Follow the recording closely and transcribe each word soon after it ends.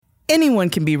Anyone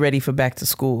can be ready for back to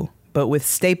school, but with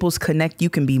Staples Connect, you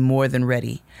can be more than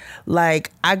ready.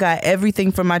 Like, I got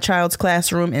everything from my child's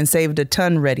classroom and saved a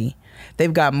ton ready.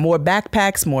 They've got more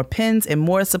backpacks, more pens, and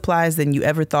more supplies than you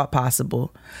ever thought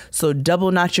possible. So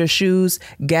double knot your shoes,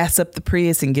 gas up the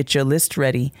Prius, and get your list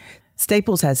ready.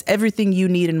 Staples has everything you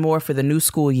need and more for the new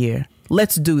school year.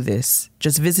 Let's do this.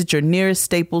 Just visit your nearest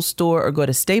Staples store or go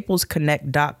to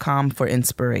staplesconnect.com for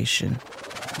inspiration.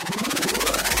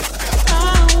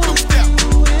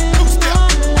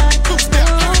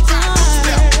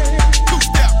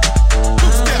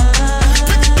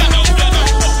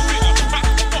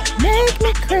 Make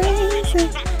me crazy,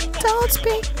 don't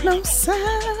speak no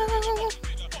sound.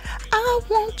 I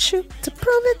want you to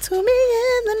prove it to me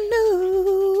in the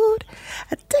nude.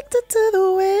 Addicted to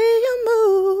the way you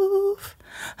move.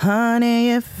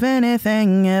 Honey, if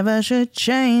anything ever should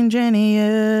change in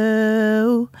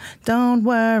you, don't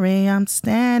worry, I'm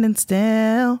standing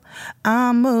still.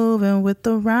 I'm moving with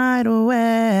the right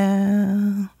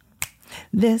will.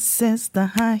 This is the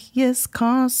highest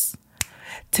cost.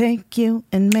 Take you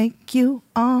and make you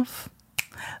off.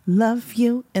 Love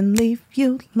you and leave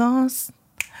you lost.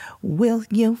 Will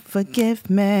you forgive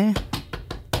me?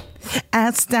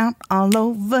 Ass down all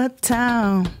over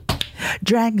town.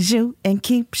 Drags you and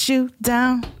keeps you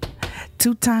down.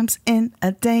 2 times in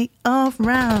a day of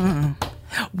round.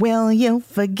 Will you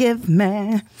forgive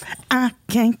me? I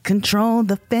can't control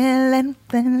the feeling.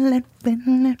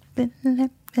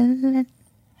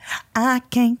 I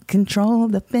can't control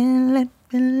the feeling.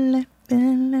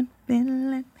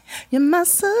 You're my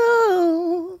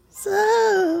soul.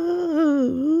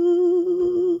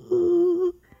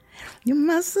 You're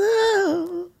my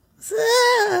soul.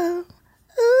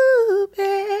 Ooh,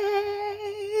 babe.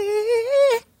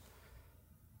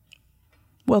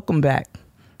 Welcome back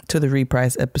to the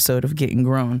reprise episode of Getting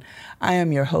Grown. I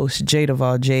am your host, Jade of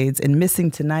all Jades, and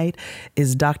missing tonight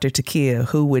is Dr. Takia,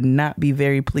 who would not be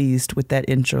very pleased with that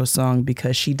intro song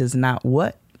because she does not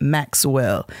what?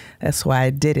 Maxwell. That's why I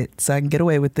did it, so I can get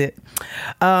away with it.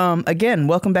 Again,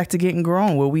 welcome back to Getting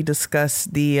Grown, where we discuss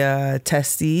the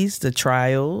testes, the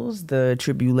trials, the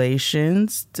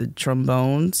tribulations, the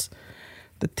trombones,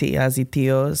 the tias y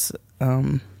tios,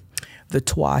 the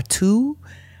toitu,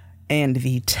 and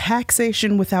the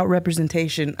taxation without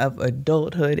representation of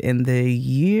adulthood in the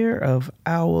year of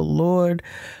our Lord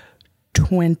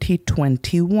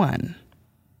 2021.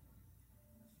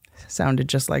 Sounded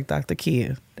just like Dr.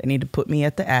 Kia. They need to put me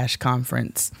at the ASH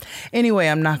conference. Anyway,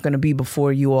 I'm not going to be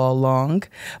before you all long,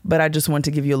 but I just want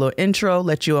to give you a little intro,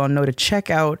 let you all know to check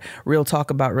out Real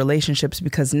Talk About Relationships,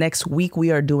 because next week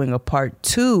we are doing a part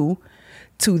 2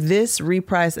 to this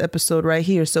reprise episode right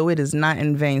here. So it is not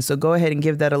in vain. So go ahead and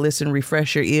give that a listen,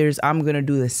 refresh your ears. I'm going to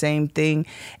do the same thing,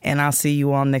 and I'll see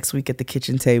you all next week at the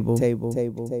kitchen table.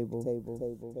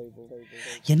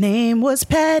 Your name was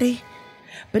Patty,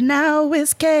 but now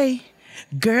it's Kay.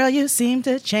 Girl, you seem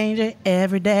to change it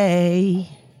every day.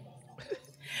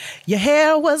 Your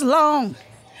hair was long,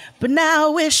 but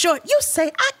now it's short. You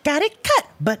say I got it cut,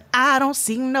 but I don't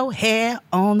see no hair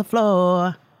on the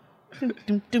floor.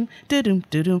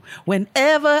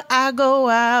 Whenever I go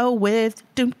out with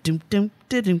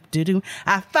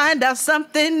I find out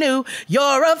something new.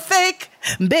 You're a fake,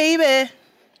 baby.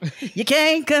 You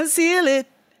can't conceal it.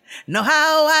 Know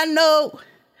how I know?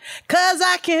 'Cause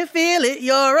I can feel it.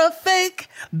 You're a fake,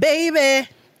 baby.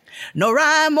 No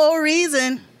rhyme or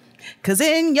reason. 'Cause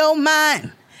in your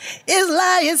mind, it's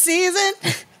lying season.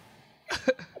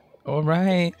 All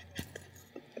right.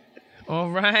 All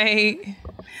right.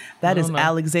 That is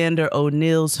Alexander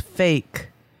O'Neill's Fake.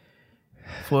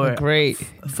 For great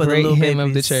the little hymn babies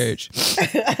of the church.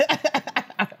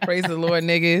 Praise the Lord,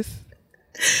 niggas.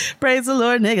 Praise the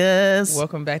Lord, niggas.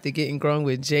 Welcome back to Getting Grown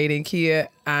with Jade and Kia.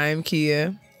 I'm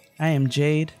Kia. I am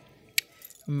Jade.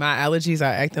 My allergies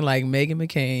are acting like Meghan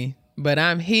McCain, but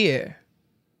I'm here.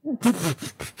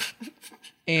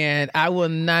 And I will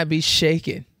not be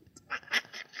shaken.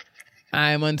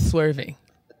 I am unswerving.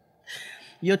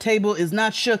 Your table is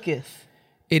not shooketh.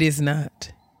 It is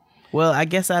not. Well, I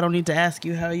guess I don't need to ask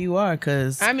you how you are,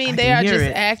 because they are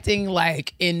just acting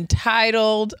like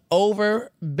entitled,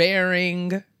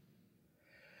 overbearing,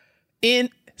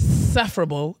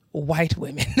 insufferable white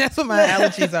women. That's what my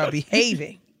allergies are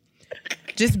behaving.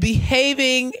 Just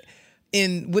behaving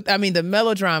the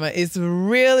melodrama is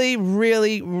really,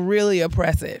 really, really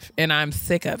oppressive, and I'm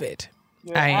sick of it.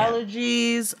 Your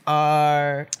allergies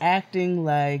are acting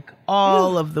like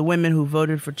all of the women who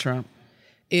voted for Trump.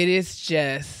 It is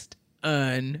just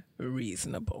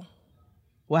unreasonable.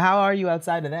 Well, how are you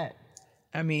outside of that?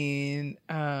 I mean,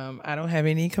 I don't have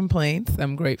any complaints.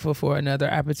 I'm grateful for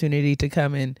another opportunity to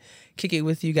come and kick it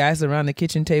with you guys around the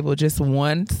kitchen table just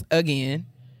once again.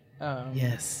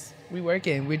 Yes. We're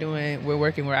working. We're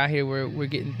working. We're out here. We're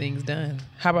getting things done.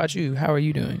 How about you? How are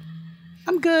you doing?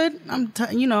 I'm good.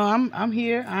 I'm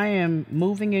here. I am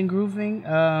moving and grooving.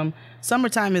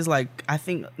 Summertime is like, I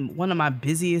think, one of my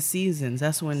busiest seasons.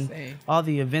 That's when all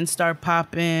the events start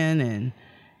popping and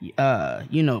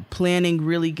planning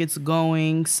really gets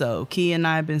going. So Key and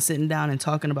I have been sitting down and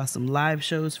talking about some live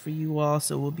shows for you all.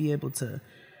 So we'll be able to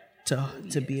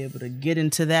be able to get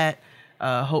into that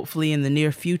hopefully in the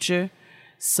near future.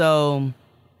 So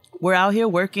we're out here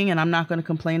working, and I'm not going to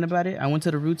complain about it. I went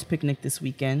to the Roots picnic this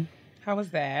weekend. How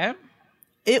was that?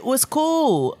 It was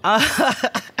cool.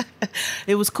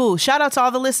 It was cool. Shout out to all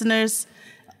the listeners.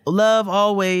 Love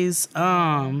always.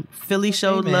 Philly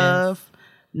showed love.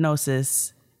 No,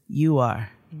 sis, you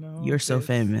are. No, You're so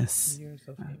famous. You're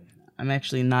so famous. I'm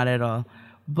actually not at all.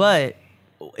 But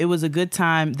it was a good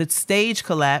time. The stage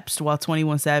collapsed while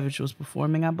 21 Savage was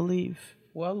performing, I believe.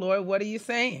 Well, Lord, what are you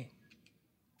saying?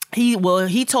 He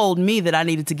told me that I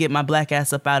needed to get my black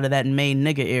ass up out of that main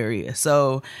nigga area.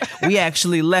 So we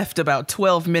actually left about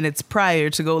 12 minutes prior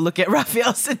to go look at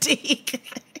Raphael Sadiq.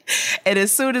 And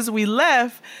as soon as we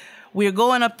left, we're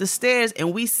going up the stairs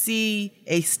and we see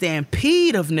a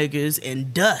stampede of niggas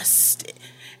and dust.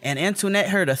 And Antoinette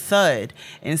heard a thud.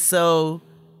 And so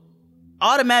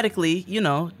automatically,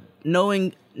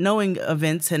 knowing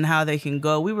events and how they can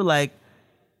go, we were like,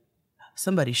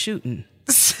 somebody's shooting.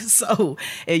 So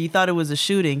you thought it was a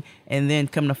shooting, and then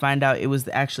come to find out it was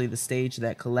actually the stage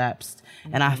that collapsed.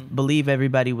 Mm-hmm. And I believe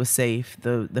everybody was safe.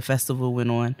 The festival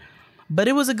went on, but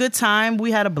it was a good time.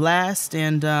 We had a blast,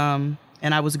 and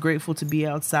I was grateful to be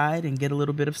outside and get a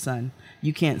little bit of sun.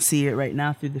 You can't see it right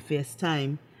now through the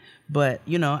FaceTime, but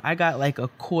I got like a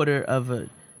quarter of a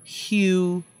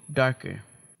hue darker.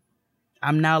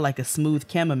 I'm now like a smooth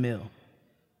chamomile.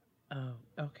 Oh,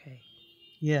 okay.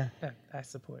 Yeah. I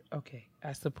support. Okay.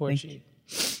 I support you.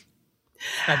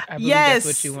 I believe yes.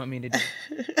 That's what you want me to do.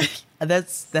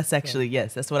 That's actually,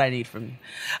 yes, that's what I need from you.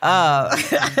 I'm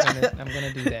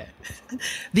gonna do that.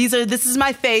 This is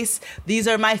my face. These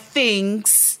are my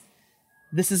things.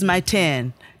 This is my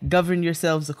tan. Govern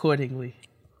yourselves accordingly.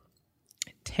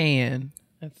 Tan.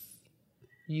 That's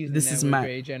using that word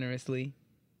very generously.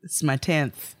 This is my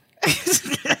 10th.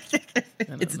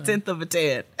 It's a 10th of a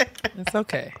tan. It's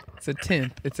okay. It's a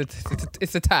 10th. It's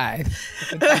a tithe.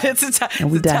 It's a tithe.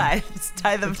 And we die. It's a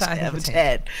tithe of a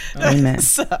tan. Amen.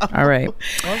 So, all right.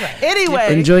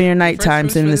 Anyway, enjoy your nighttime.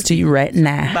 Sending this to you right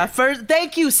now.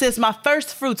 Thank you, sis. My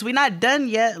first fruits. We're not done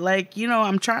yet. Like,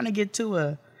 I'm trying to get to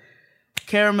a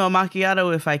caramel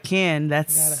macchiato if I can.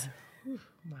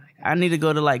 I need to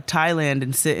go to like Thailand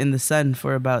and sit in the sun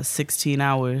for about 16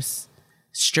 hours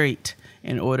straight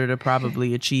in order to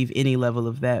probably achieve any level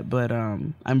of that. But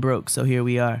I'm broke, so here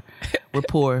we are. We're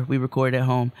poor. We record at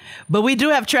home. But we do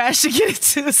have trash to get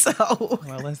into, so...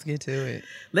 Well, let's get to it.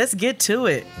 Let's get to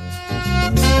it.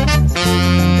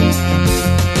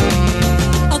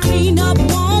 A clean-up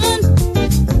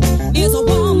woman is a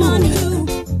woman who...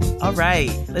 All right.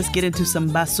 Let's get into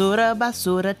some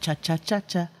basura,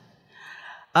 cha-cha-cha-cha.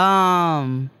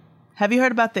 Have you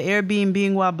heard about the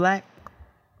Airbnb while black?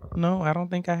 No, I don't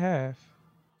think I have.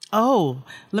 Oh,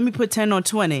 let me put 10 on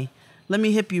 20. Let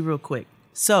me hip you real quick.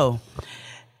 So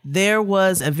there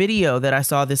was a video that I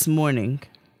saw this morning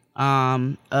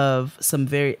of some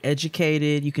very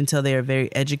educated, you can tell they are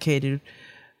very educated,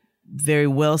 very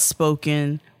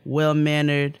well-spoken,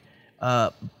 well-mannered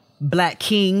black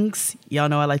kings. Y'all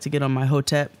know I like to get on my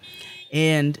hotep.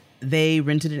 And they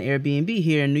rented an Airbnb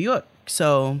here in New York.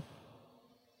 So...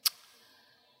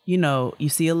 you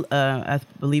see, I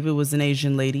believe it was an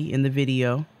Asian lady in the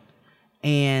video,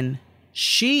 and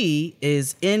she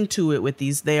is into it with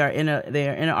these. They are in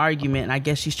an argument, and I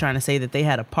guess she's trying to say that they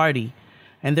had a party,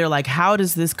 and they're like, "How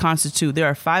does this constitute? There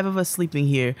are 5 of us sleeping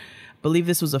here. I believe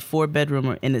this was a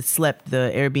 4-bedroom, and the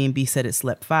Airbnb said it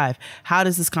slept 5. How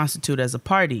does this constitute as a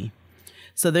party?"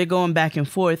 So they're going back and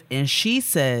forth, and she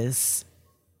says,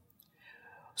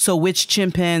 "So which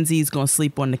chimpanzee's gonna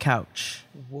sleep on the couch?"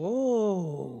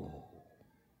 Whoa.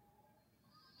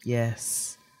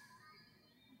 Yes.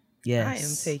 I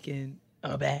am taken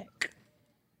aback.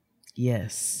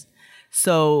 Yes.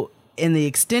 So in the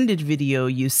extended video,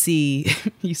 you see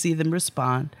them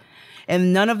respond.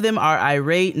 And none of them are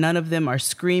irate. None of them are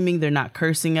screaming. They're not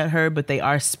cursing at her, but they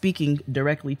are speaking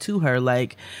directly to her.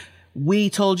 Like, we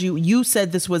told you, you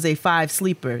said this was a 5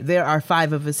 sleeper. There are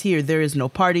 5 of us here. There is no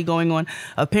party going on.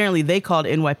 Apparently they called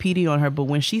NYPD on her. But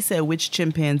when she said which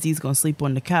chimpanzee's going to sleep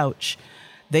on the couch,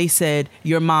 They said,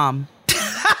 your mom.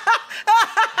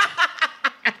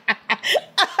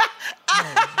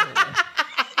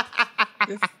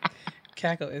 This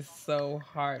cackle is so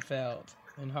heartfelt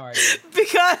and hard.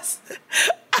 Because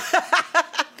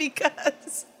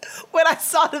when I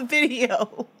saw the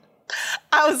video,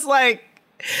 I was like,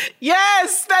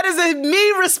 yes, that is a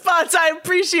me response. I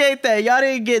appreciate that.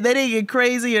 They didn't get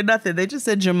crazy or nothing. They just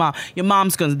said your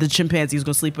mom's the chimpanzee's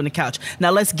gonna sleep on the couch.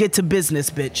 Now let's get to business,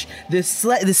 bitch.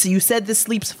 This you said this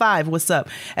sleeps 5. What's up?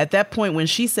 At that point, when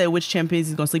she said which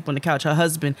chimpanzee's gonna sleep on the couch, her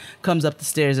husband comes up the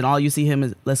stairs and all you see him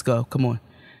is, let's go. Come on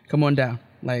down.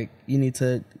 Like, you need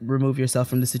to remove yourself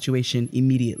from the situation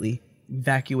immediately.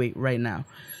 Evacuate right now.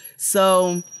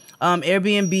 So,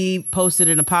 Airbnb posted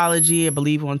an apology, I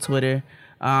believe, on Twitter.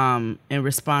 In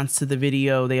response to the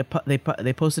video, they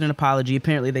posted an apology.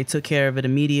 Apparently, they took care of it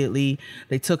immediately.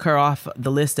 They took her off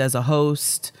the list as a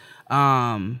host.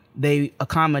 They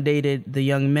accommodated the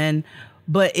young men,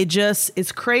 but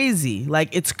it's crazy.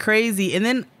 Like, it's crazy. And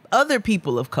then other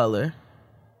people of color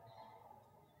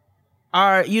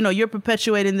are, you're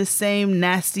perpetuating the same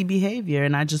nasty behavior,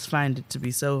 and I just find it to be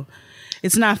so.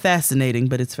 It's not fascinating,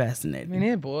 but it's fascinating. I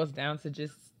mean, it boils down to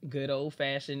just good old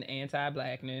fashioned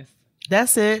anti-blackness.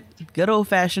 That's it. Good old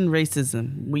fashioned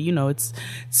racism. Well, it's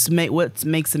what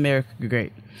makes America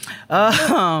great.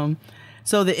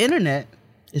 So the internet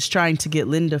is trying to get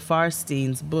Linda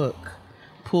Farstein's book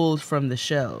pulled from the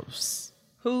shelves.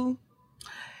 Who?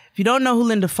 If you don't know who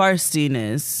Linda Farstein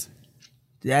is,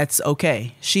 that's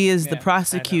okay. She is the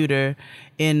prosecutor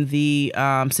in the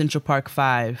Central Park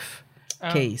 5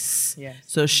 case. Yes.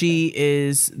 So she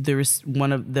is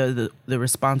one of the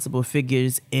responsible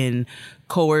figures in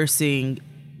coercing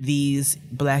these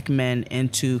black men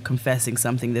into confessing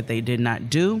something that they did not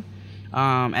do.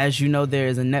 As you know,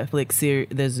 there's a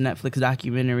Netflix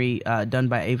documentary done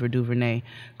by Ava DuVernay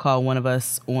called One of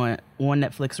Us on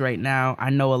Netflix right now.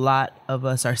 I know a lot of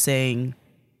us are saying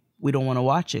we don't want to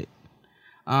watch it.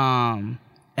 And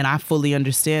I fully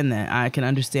understand that. I can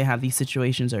understand how these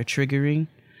situations are triggering.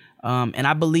 And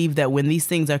I believe that when these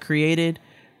things are created,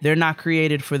 they're not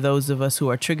created for those of us who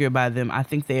are triggered by them. I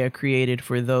think they are created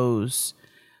for those,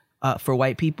 for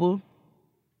white people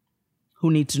who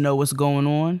need to know what's going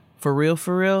on for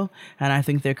real. And I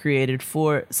think they're created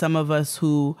for some of us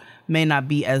who may not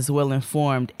be as well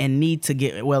informed and need to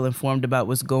get well informed about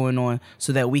what's going on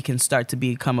so that we can start to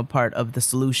become a part of the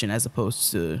solution as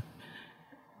opposed to,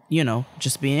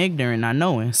 just being ignorant, not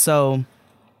knowing. So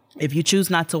if you choose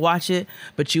not to watch it,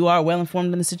 but you are well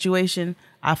informed in the situation,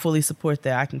 I fully support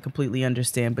that. I can completely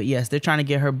understand. But yes, they're trying to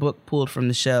get her book pulled from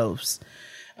the shelves.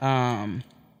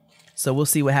 So we'll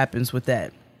see what happens with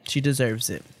that. She deserves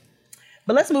it.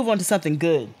 But let's move on to something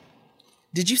good.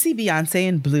 Did you see Beyonce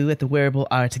in blue at the Wearable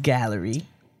Art Gallery?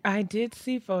 I did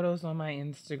see photos on my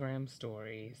Instagram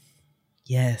stories.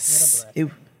 Yes.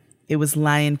 It was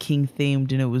Lion King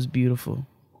themed and it was beautiful.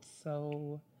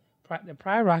 So the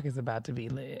Pride Rock is about to be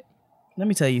lit. Let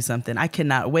me tell you something. I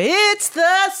cannot wait. It's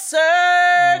the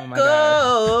circle.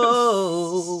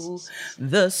 Oh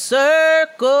the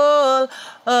circle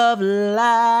of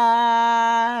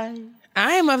life.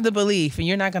 I am of the belief, and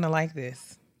you're not going to like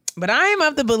this, but I am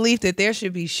of the belief that there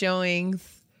should be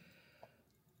showings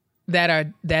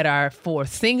that are for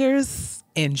singers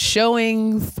and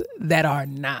showings that are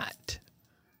not.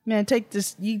 Man, take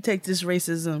this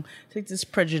racism, take this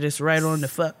prejudice right on the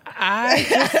fuck. I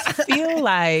just feel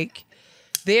like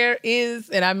there is,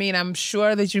 and I mean, I'm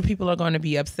sure that you people are going to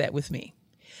be upset with me,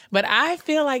 but I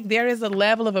feel like there is a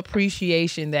level of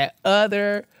appreciation that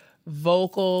other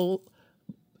vocally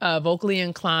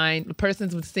inclined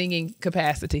persons with singing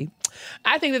capacity,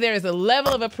 I think that there is a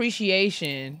level of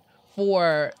appreciation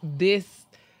for this,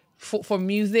 for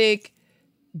music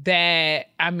that,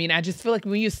 I mean, I just feel like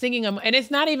when you're singing them, and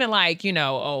it's not even like,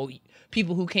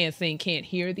 people who can't sing can't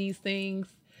hear these things.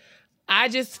 I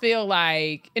just feel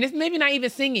like, and it's maybe not even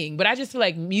singing, but I just feel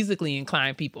like musically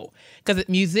inclined people, because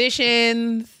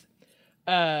musicians,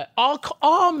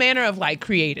 all manner of like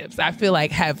creatives, I feel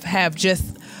like have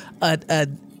just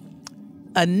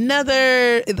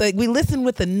another, like we listen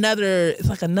with another, it's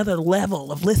like another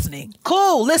level of listening.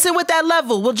 Cool. Listen with that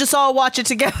level. We'll just all watch it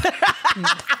together.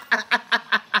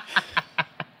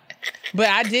 But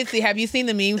I did see, have you seen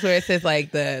the memes where it says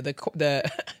like the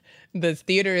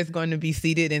theater is going to be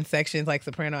seated in sections like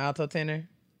soprano, alto, tenor?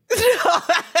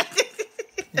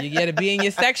 You got to be in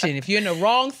your section. If you're in the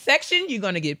wrong section, you're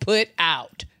going to get put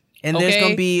out. And there's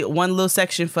going to be one little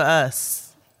section for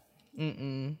us.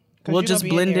 We'll just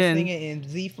blend in. Singing in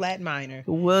Z flat minor.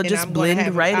 We'll just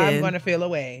blend right in. I'm going to feel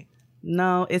away.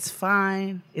 No, it's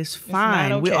fine. It's fine.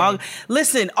 not We okay. all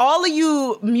listen. All of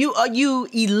you, you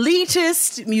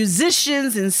elitist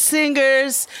musicians and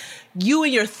singers, you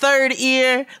and your third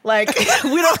ear, like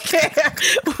we don't care.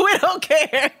 We don't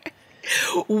care.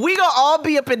 We gonna all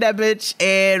be up in that bitch,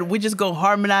 and we just gonna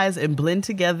harmonize and blend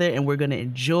together, and we're gonna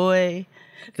enjoy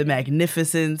the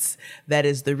magnificence that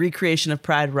is the recreation of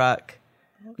Pride Rock,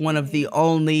 one of the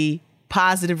only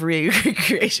positive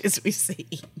recreations we see.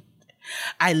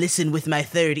 I listen with my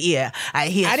third ear. I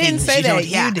hear. I didn't things say you don't that.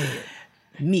 hear. You did.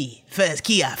 Me first,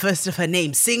 Kia. First of her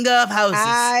name, singer of houses.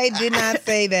 I did not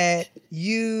say that.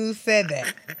 You said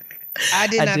that. I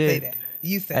did not say that.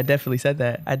 You said I definitely said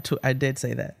that. I did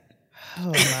say that.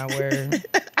 Oh, my word.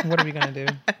 What are we going to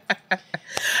do?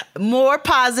 More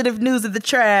positive news of the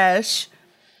trash.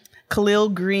 Khalil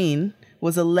Green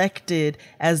was elected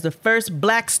as the first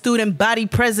black student body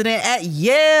president at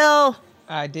Yale.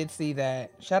 I did see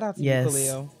that. Shout out to Yes. you,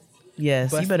 Khalil.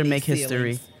 Yes, you Busting better these make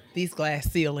history. ceilings. These glass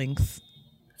ceilings.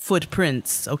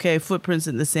 Footprints, okay? Footprints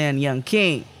in the sand, young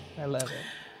king. I love it.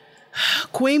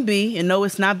 Queen Bee, and no,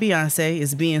 it's not Beyonce,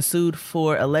 is being sued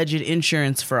for alleged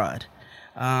insurance fraud.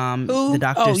 Who? The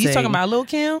doctor Oh, you saying, talking about Lil'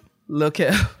 Kim? Look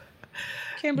at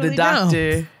Kimberly the Jones.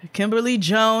 doctor, Kimberly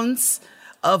Jones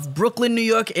of Brooklyn, New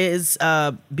York, is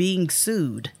being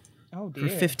sued Oh, for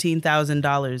dear.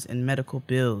 $15,000 in medical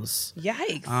bills.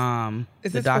 Yikes.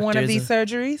 Is the this for one of doctors- these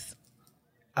surgeries?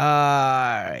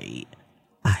 I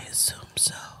assume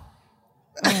so.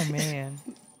 Oh, man.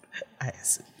 I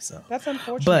assume so. That's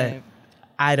unfortunate. But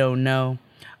I don't know.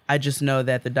 I just know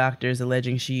that the doctor is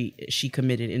alleging she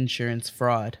committed insurance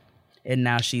fraud, and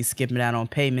now she's skipping out on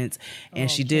payments. And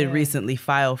she did recently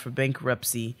file for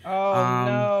bankruptcy.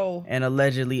 No. And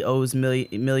allegedly owes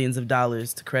millions of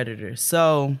dollars to creditors.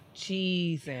 So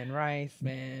Cheese and rice,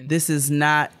 man. this is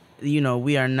not,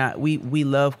 we are not. We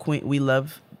love Queen. We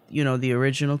love the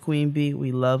original Queen Bee.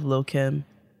 We love Lil' Kim.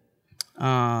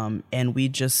 And we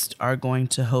just are going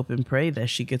to hope and pray that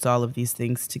she gets all of these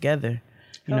things together.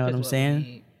 You know what I'm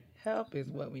saying? Help is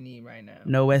what we need right now.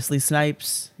 No Wesley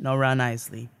Snipes, no Ron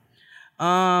Isley.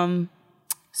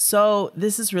 So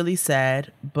this is really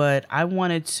sad, but I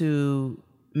wanted to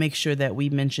make sure that we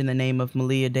mention the name of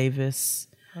Malia Davis,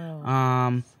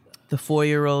 the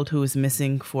 4-year-old who was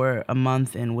missing for a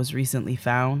month and was recently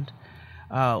found.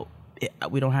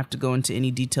 We don't have to go into any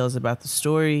details about the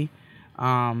story,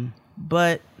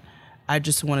 but I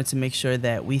just wanted to make sure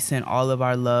that we sent all of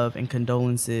our love and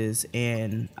condolences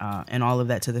and all of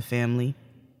that to the family.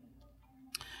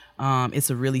 It's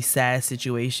a really sad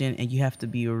situation, and you have to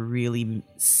be a really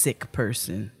sick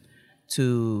person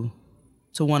to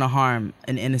want to harm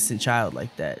an innocent child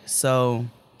like that. So,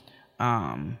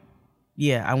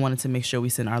 yeah, I wanted to make sure we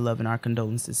send our love and our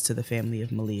condolences to the family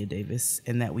of Malia Davis,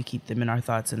 and that we keep them in our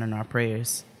thoughts and in our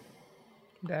prayers.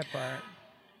 That part.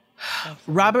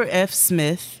 Robert F.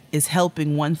 Smith is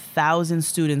helping 1,000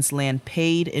 students land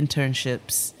paid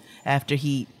internships after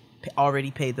he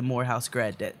already paid the Morehouse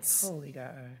grad debts. Holy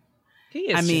God. He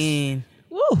is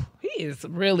Woo. he is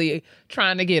really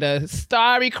trying to get a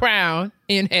starry crown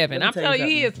in heaven. Let me I'm tell you telling you,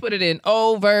 he something. has put it in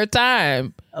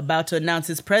overtime. About to announce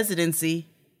his presidency,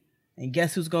 and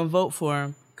guess who's going to vote for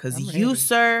him? Because you,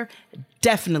 sir,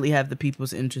 definitely have the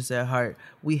people's interests at heart.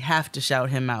 We have to shout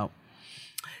him out.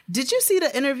 Did you see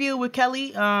the interview with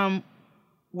Kelly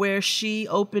where she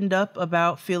opened up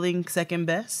about feeling second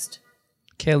best?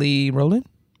 Kelly Rowland?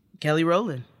 Kelly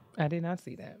Rowland. I did not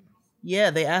see that.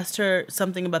 Yeah, they asked her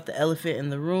something about the elephant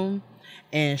in the room,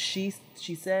 and she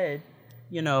said,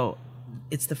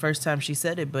 it's the first time she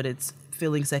said it, but it's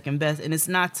feeling second best. And it's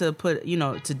not to put,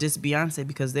 to diss Beyonce,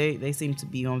 because they seem to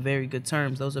be on very good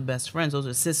terms. Those are best friends. Those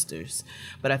are sisters.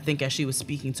 But I think as she was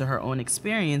speaking to her own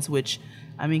experience, which,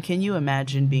 can you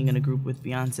imagine being in a group with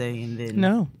Beyonce and then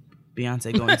No.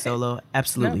 Beyonce going solo?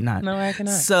 Absolutely not. No, I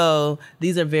cannot. So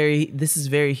this is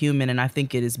very human, and I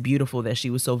think it is beautiful that she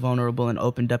was so vulnerable and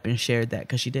opened up and shared that,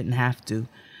 because she didn't have to.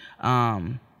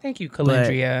 Thank you,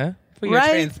 Calendria, for your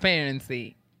Right?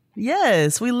 transparency.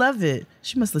 Yes, we love it.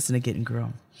 She must listen to Getting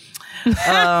Grown.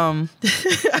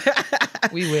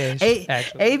 We wish,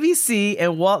 actually. ABC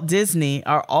and Walt Disney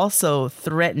are also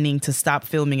threatening to stop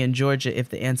filming in Georgia if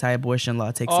the anti-abortion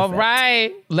law takes All effect.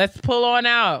 right, let's pull on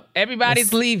out.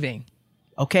 Everybody's leaving.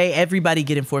 Okay, everybody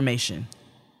get information.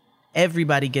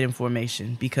 Everybody get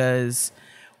information, because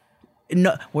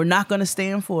we're not going to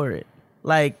stand for it.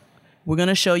 Like, we're going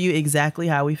to show you exactly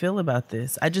how we feel about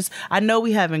this. I know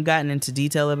we haven't gotten into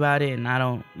detail about it,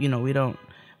 and we don't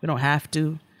have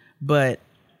to, but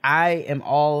I am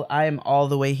all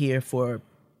the way here for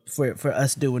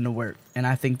us doing the work. And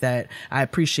I think that I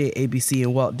appreciate ABC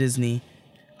and Walt Disney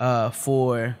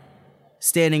for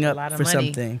standing up lot of for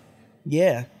money. something.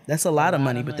 Yeah, that's a lot of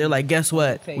money. But they're like, guess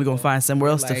what? We're gonna find somewhere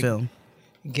else to Like, film.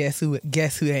 Guess who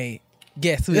ain't?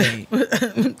 Guess who ain't?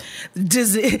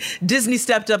 Disney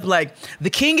stepped up like the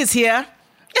king is here,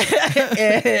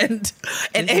 and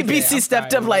ABC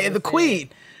stepped up like the queen.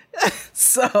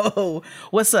 So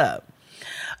what's up?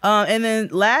 And then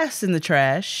last in the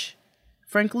trash,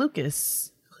 Frank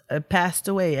Lucas passed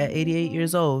away at 88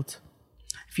 years old.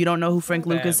 If you don't know who Frank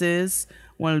Lucas is,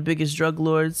 one of the biggest drug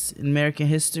lords in American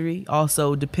history,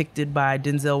 also depicted by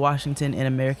Denzel Washington in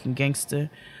American Gangster.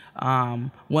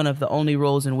 One of the only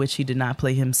roles in which he did not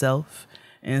play himself.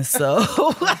 And so,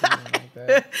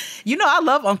 you know, I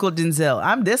love Uncle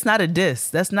Denzel. That's not a diss.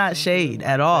 That's not shade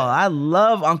at all. I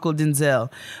love Uncle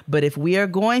Denzel. But if we are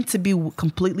going to be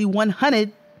completely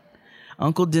 100,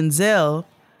 Uncle Denzel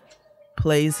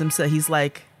plays himself. He's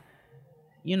like,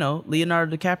 you know,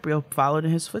 Leonardo DiCaprio followed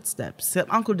in his footsteps.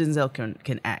 Except Uncle Denzel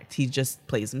can act. He just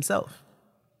plays himself.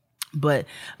 But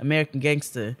American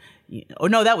Gangster, oh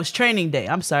no, that was Training Day.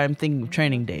 I'm sorry, I'm thinking of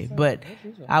Training Day. But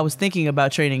I was thinking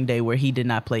about Training Day where he did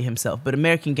not play himself. But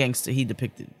American Gangster, he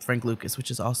depicted Frank Lucas,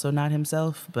 which is also not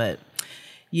himself. But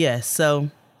yeah,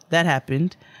 so that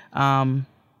happened.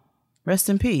 Rest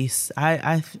in peace.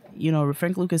 I you know,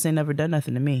 Frank Lucas ain't never done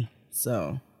nothing to me.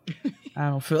 So I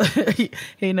don't feel he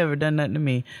ain't never done nothing to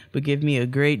me. But give me a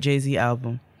great Jay-Z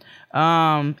album.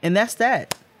 And that's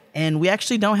that. And we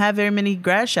actually don't have very many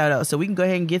grad shout outs, so we can go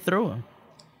ahead and get through them.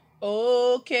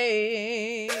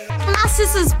 Okay. My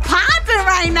sister's popping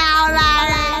right now.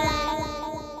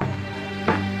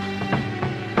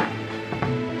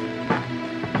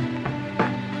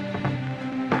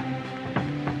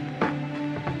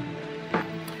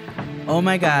 Oh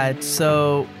my God.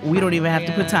 So we don't even have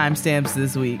to put timestamps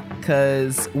this week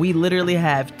because we literally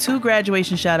have 2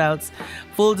 graduation shout outs.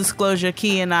 Full disclosure,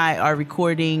 Key and I are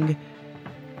recording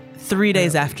 3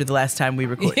 days after the last time we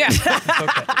recorded. Yeah.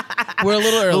 Okay. We're a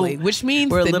little early, which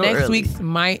means We're a the little next early. week's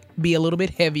might be a little bit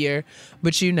heavier,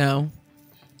 but you know,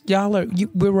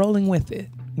 we're rolling with it.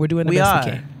 We're doing the best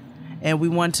we can. And we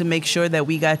want to make sure that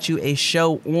we got you a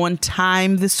show on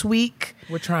time this week.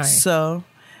 We're trying. So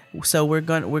we're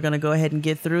gonna go ahead and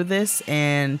get through this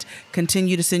and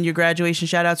continue to send your graduation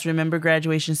shout outs. Remember,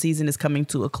 graduation season is coming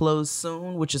to a close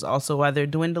soon, which is also why they're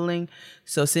dwindling.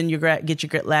 So send get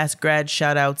your last grad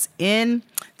shout outs in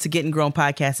to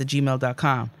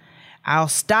gettinggrownpodcast@gmail.com. I'll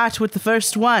start with the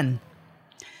first one.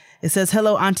 It says,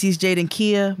 hello, Aunties Jade and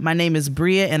Kia. My name is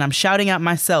Bria, and I'm shouting out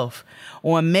myself.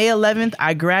 On May 11th,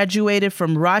 I graduated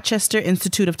from Rochester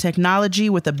Institute of Technology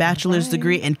with a bachelor's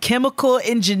degree in chemical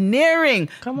engineering.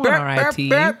 Come on, RIT.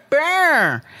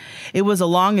 It was a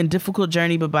long and difficult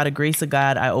journey, but by the grace of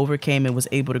God, I overcame and was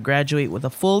able to graduate with a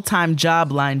full-time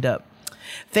job lined up.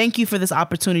 Thank you for this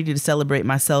opportunity to celebrate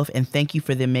myself, and thank you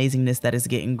for the amazingness that is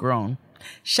getting grown.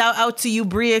 Shout out to you,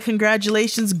 Bria.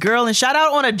 Congratulations, girl. And shout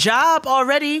out on a job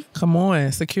already. Come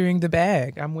on, securing the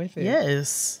bag. I'm with it.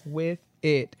 Yes. With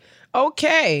it.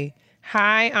 Okay.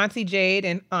 Hi, Auntie Jade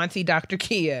and Auntie Dr.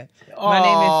 Kia. My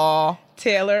name is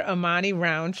Taylor Amani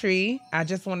Roundtree. I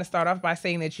just want to start off by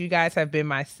saying that you guys have been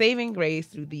my saving grace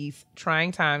through these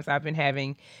trying times I've been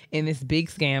having in this big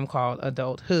scam called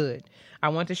adulthood. I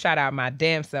want to shout out my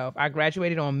damn self. I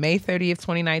graduated on May 30th,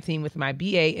 2019 with my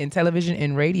BA in television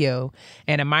and radio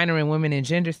and a minor in women and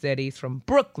gender studies from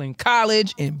Brooklyn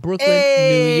College in Brooklyn,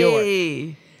 New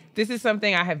York. This is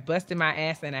something I have busted my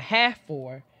ass and a half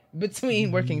for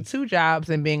between working 2 jobs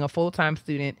and being a full-time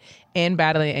student and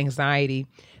battling anxiety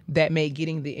that made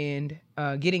getting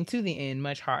to the end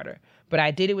much harder. But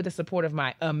I did it with the support of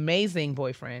my amazing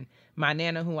boyfriend, my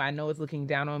Nana, who I know is looking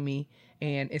down on me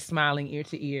and is smiling ear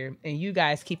to ear, and you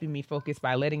guys keeping me focused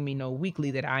by letting me know weekly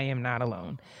that I am not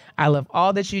alone. I love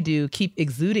all that you do. Keep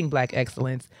exuding Black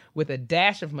excellence with a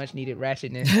dash of much needed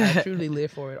ratchetness. I truly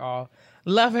live for it all.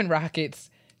 Love and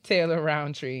rockets, Taylor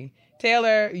Roundtree.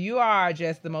 Taylor, you are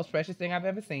just the most precious thing I've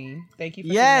ever seen. Thank you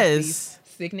for sending us these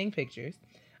sickening pictures.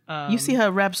 You see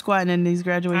her rap squatting in these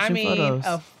graduation photos.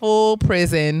 A full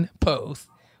prison pose.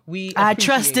 I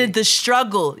trusted the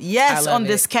struggle. Yes, on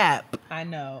this cap. I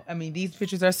know. I mean, these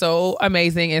pictures are so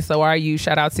amazing, and so are you.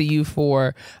 Shout out to you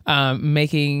for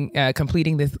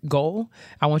completing this goal.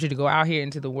 I want you to go out here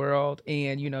into the world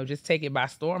and, just take it by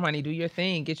storm, honey. Do your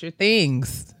thing. Get your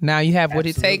things. Now you have what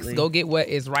it takes. Go get what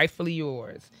is rightfully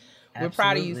yours. We're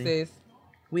proud of you, sis.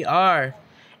 We are.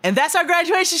 And that's our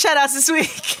graduation shout outs this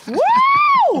week.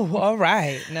 Woo! All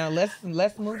right. Now let's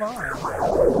move on.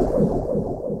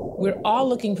 We're all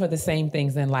looking for the same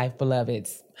things in life,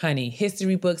 beloveds. Honey,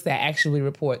 history books that actually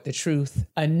report the truth,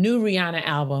 a new Rihanna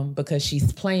album because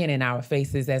she's playing in our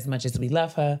faces as much as we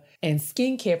love her, and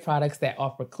skincare products that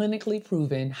offer clinically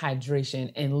proven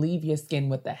hydration and leave your skin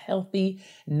with a healthy,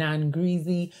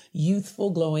 non-greasy,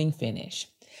 youthful, glowing finish.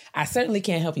 I certainly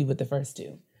can't help you with the first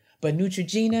two, but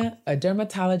Neutrogena, a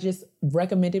dermatologist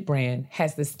recommended brand,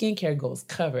 has the skincare goals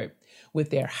covered with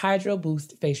their Hydro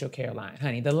Boost facial care line.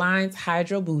 Honey, the line's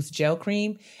Hydro Boost gel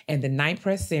cream and the Night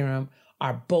Press serum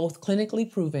are both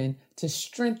clinically proven to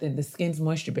strengthen the skin's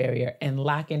moisture barrier and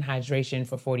lock in hydration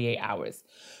for 48 hours.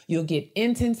 You'll get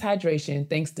intense hydration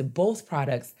thanks to both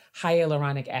products'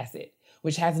 hyaluronic acid,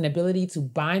 which has an ability to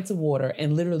bind to water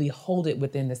and literally hold it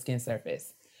within the skin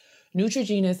surface.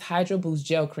 Neutrogena's Hydro Boost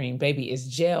gel cream, baby, is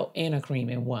gel and a cream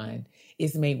in one.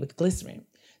 It's made with glycerin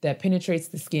that penetrates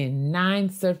the skin 9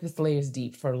 surface layers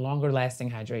deep for longer lasting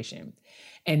hydration.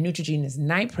 And Neutrogena's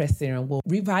Night Press serum will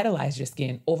revitalize your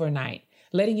skin overnight,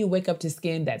 letting you wake up to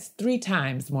skin that's 3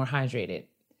 times more hydrated.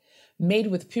 Made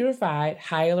with purified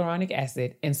hyaluronic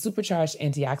acid and supercharged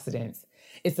antioxidants,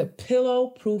 it's a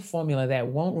pillow-proof formula that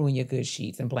won't ruin your good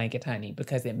sheets and blanket, honey,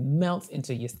 because it melts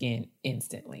into your skin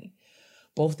instantly.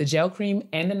 Both the gel cream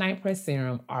and the Night Press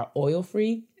serum are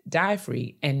oil-free,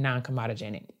 dye-free, and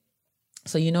non-comedogenic.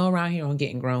 So you know, around here on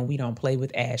Getting Grown, we don't play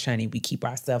with ash, honey. We keep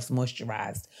ourselves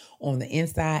moisturized on the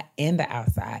inside and the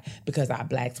outside because our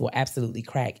blacks will absolutely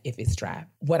crack if it's dry.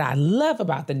 What I love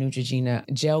about the Neutrogena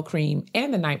gel cream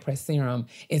and the Night Press serum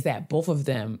is that both of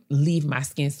them leave my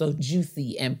skin so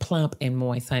juicy and plump and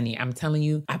moist, honey. I'm telling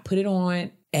you, I put it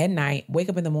on at night, wake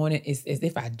up in the morning, it's as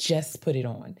if I just put it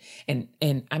on. And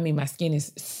I mean, my skin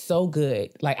is so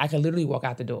good. Like, I could literally walk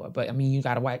out the door. But, I mean, you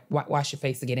got to wash your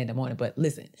face to get in the morning. But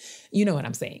listen, you know what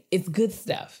I'm saying. It's good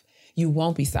stuff. You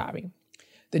won't be sorry.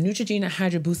 The Neutrogena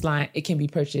Hydro Boost line, it can be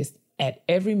purchased at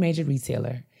every major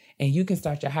retailer. And you can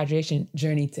start your hydration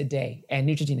journey today at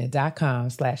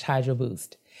Neutrogena.com/Hydro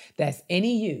Boost. That's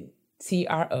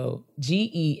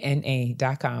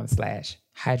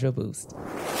NEUTROGENA.com/Hydro Boost.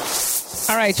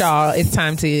 All right, y'all, it's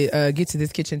time to get to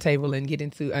this kitchen table and get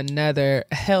into another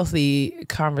healthy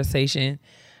conversation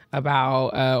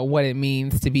about what it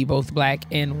means to be both black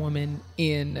and woman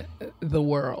in the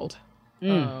world.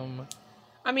 I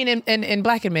mean, and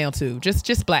black and male too,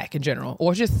 just black in general,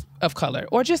 or just of color,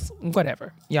 or just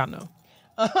whatever, y'all know.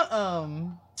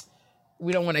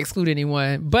 We don't want to exclude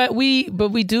anyone, but we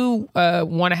do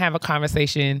want to have a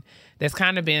conversation that's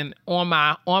kind of been on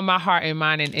my heart and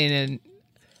mind in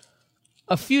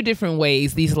a few different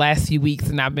ways these last few weeks,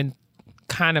 and I've been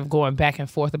kind of going back and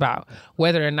forth about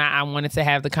whether or not I wanted to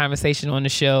have the conversation on the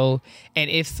show, and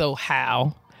if so,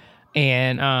 how.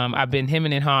 And I've been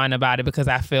hemming and hawing about it because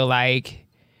I feel like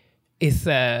it's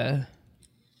a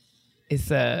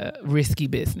risky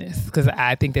business, because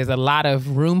I think there's a lot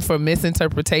of room for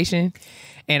misinterpretation,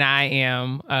 and I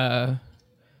am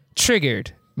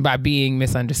triggered by being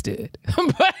misunderstood.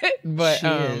 but She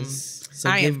is. So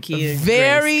I am Kia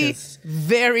very, grace,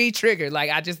 very triggered.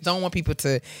 Like, I just don't want people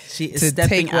to she is to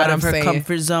stepping take what out I'm of her saying.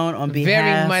 comfort zone on behalf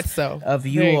Very much so. of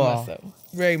you Very all. Much so.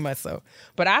 Very much so.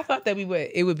 But I thought that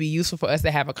it would be useful for us to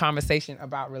have a conversation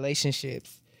about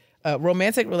relationships,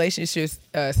 romantic relationships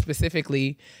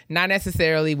specifically, not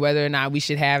necessarily whether or not we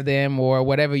should have them or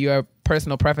whatever your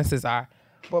personal preferences are,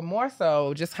 but more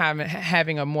so just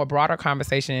having a more broader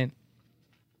conversation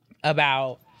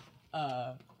about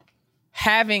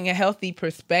having a healthy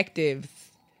perspective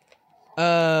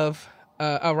of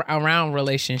around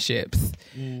relationships,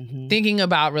 thinking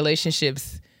about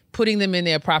relationships, putting them in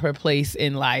their proper place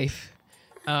in life,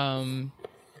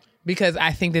 because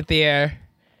I think that there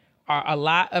are a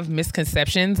lot of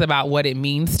misconceptions about what it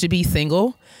means to be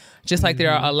single, just like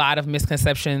there are a lot of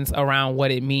misconceptions around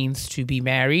what it means to be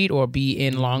married or be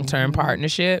in long-term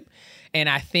partnership. And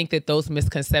I think that those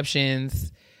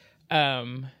misconceptions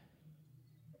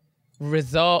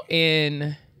result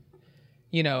in,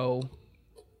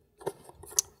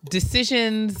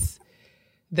 decisions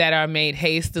that are made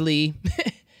hastily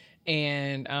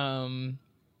and,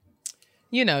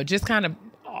 just kind of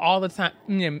all the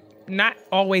time, not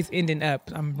always ending up,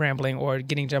 I'm rambling or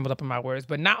getting jumbled up in my words,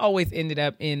 but not always ended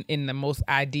up in the most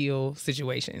ideal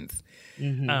situations,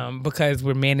 because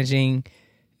we're managing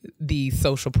the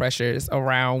social pressures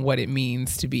around what it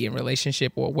means to be in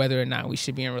relationship or whether or not we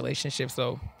should be in relationship.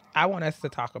 So I want us to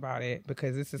talk about it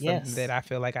because this is something that I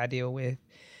feel like I deal with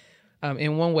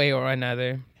in one way or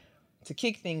another. To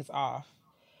kick things off,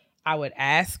 I would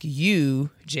ask you,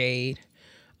 Jade,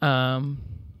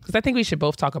 because I think we should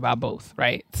both talk about both,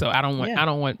 right? So I don't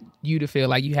want you to feel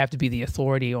like you have to be the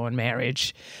authority on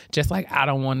marriage, just like I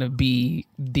don't want to be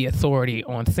the authority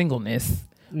on singleness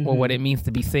or what it means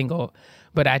to be single.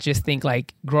 But I just think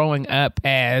like growing up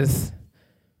as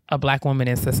a Black woman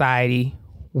in society,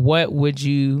 what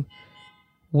do you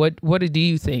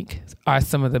think are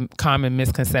some of the common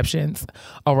misconceptions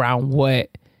around what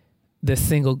the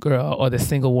single girl or the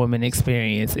single woman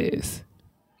experience is?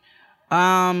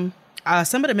 Some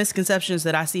of the misconceptions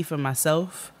that I see for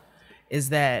myself is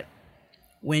that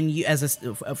when you,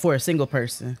 for a single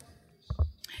person,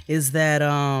 is that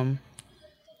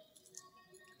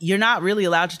you're not really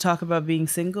allowed to talk about being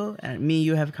single. And me and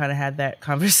you have kind of had that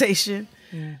conversation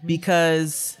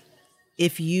because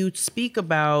if you speak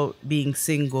about being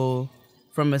single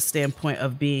from a standpoint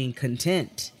of being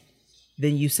content,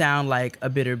 then you sound like a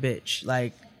bitter bitch.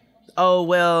 Like, oh,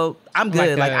 well, I'm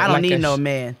good. Like I don't need no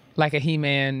man. Like a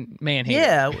He-Man man hater.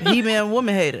 Yeah, He-Man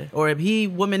woman hater. Or a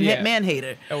He-woman man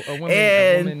hater. A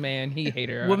woman man he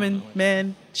hater. Woman,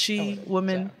 man, she,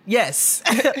 woman. Yes.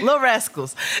 Little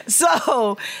Rascals.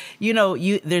 So,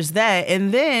 there's that.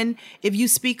 And then if you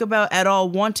speak about at all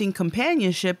wanting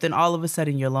companionship, then all of a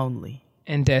sudden you're lonely.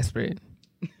 And desperate.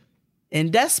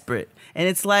 And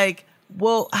it's like,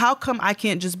 well, how come I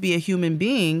can't just be a human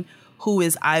being who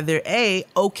is either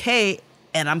okay,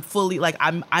 and I'm fully like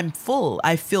I'm full.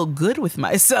 I feel good with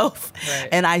myself, right.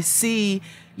 And I see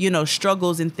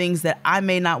struggles and things that I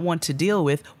may not want to deal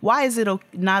with. Why is it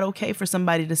not okay for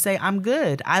somebody to say I'm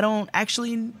good? I don't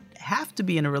actually have to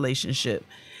be in a relationship.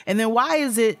 And then why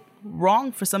is it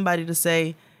wrong for somebody to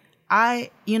say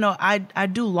I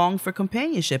do long for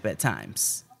companionship at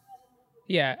times?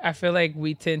 Yeah, I feel like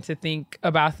we tend to think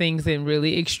about things in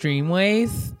really extreme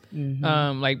ways.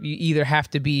 Like you either have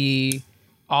to be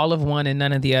all of one and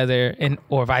none of the other,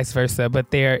 or vice versa,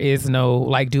 but there is no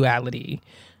like duality.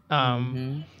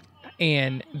 And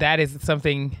that is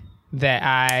something that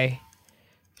I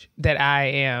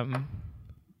am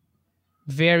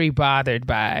very bothered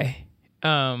by,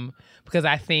 because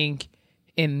I think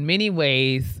in many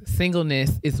ways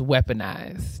singleness is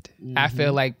weaponized. I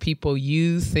feel like people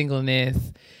use singleness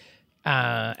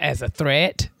as a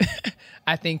threat.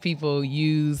 I think people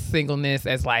use singleness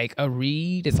as like a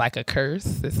reed. It's like a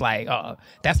curse. It's like, oh,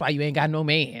 that's why you ain't got no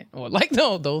man, or like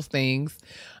those things.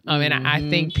 And I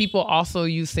think people also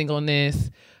use singleness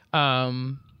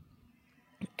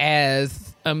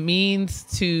as a means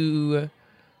to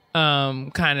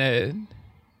kind of,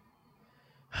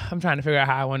 I'm trying to figure out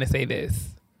how I want to say this.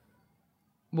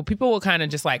 Well, people will kind of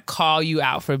just like call you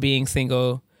out for being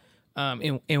single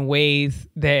in ways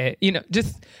that,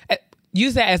 just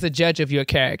use that as a judge of your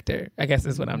character, I guess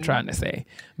is what I'm trying to say.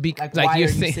 Like why are you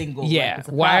single? Yeah. Like,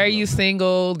 why are you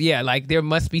single? Yeah. Like there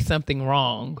must be something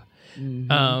wrong.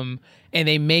 And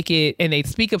they make it, and they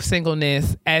speak of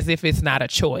singleness as if it's not a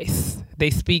choice. They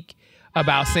speak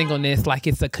about singleness like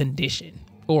it's a condition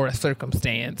or a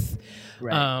circumstance.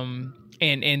 Right.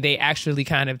 And they actually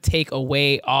kind of take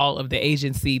away all of the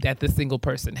agency that the single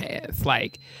person has.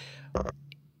 Like,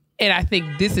 and I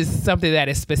think this is something that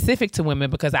is specific to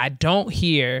women, because I don't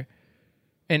hear,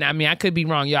 and I mean, I could be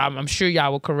wrong, y'all. I'm sure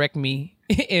y'all will correct me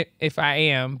if I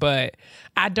am, but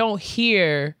I don't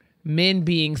hear men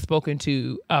being spoken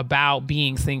to about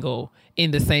being single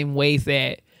in the same ways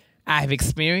that I've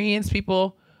experienced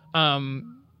people,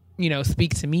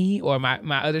 speak to me or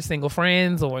my other single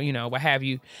friends or, what have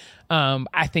you.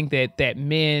 I think that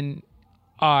men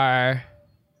are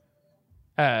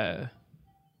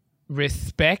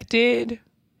respected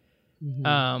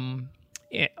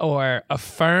or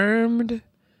affirmed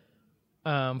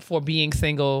for being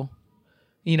single.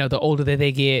 The older that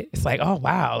they get, it's like, oh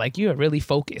wow, like you're really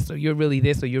focused, or you're really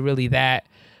this, or you're really that.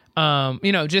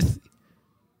 Just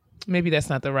maybe that's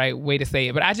not the right way to say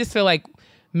it, but I just feel like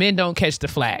men don't catch the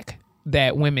flack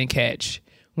that women catch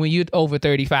when you're over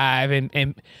 35,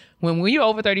 and when you're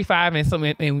over 35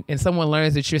 and someone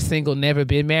learns that you're single, never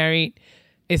been married,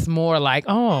 it's more like,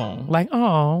 oh,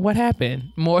 what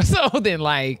happened? More so than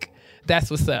like,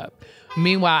 that's what's up.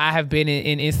 Meanwhile, I have been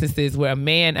in instances where I've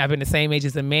been the same age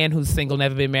as a man who's single,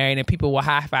 never been married, and people will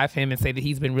high five him and say that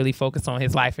he's been really focused on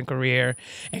his life and career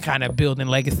and kind of building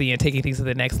legacy and taking things to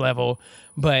the next level.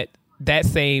 But that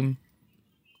same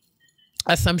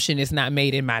assumption is not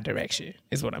made in my direction,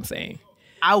 is what I'm saying.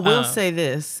 I will say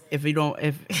this, if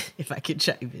I can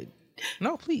chime in.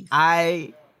 No, please.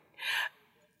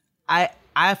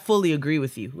 I fully agree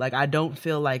with you. Like, I don't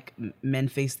feel like men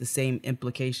face the same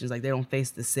implications. Like, they don't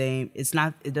face the same,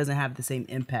 it doesn't have the same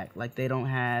impact. Like, they don't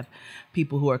have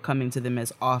people who are coming to them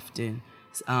as often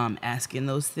asking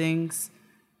those things.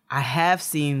 I have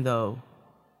seen, though,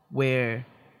 where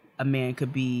a man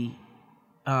could be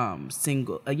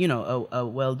single, a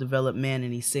well-developed man,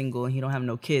 and he's single and he don't have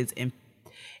no kids, and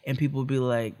people be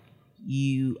like,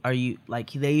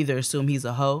 they either assume he's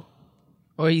a hoe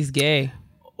or he's gay.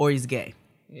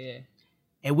 Yeah.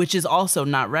 And which is also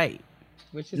not right.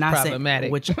 Which is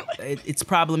problematic. It's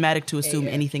problematic to assume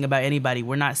anything about anybody.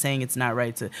 We're not saying it's not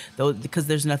right to, though, because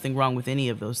there's nothing wrong with any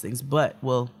of those things. But,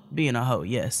 well, being a hoe,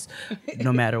 yes,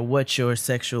 no matter what your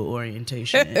sexual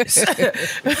orientation is.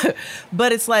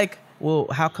 But it's like, well,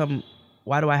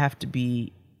 why do I have to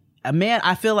be a man?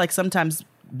 I feel like sometimes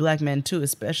black men too,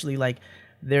 especially, like,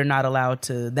 they're not allowed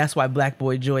to. That's why Black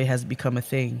Boy Joy has become a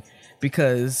thing,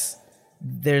 because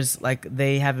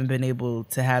they haven't been able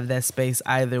to have that space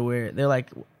either, where they're like,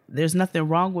 there's nothing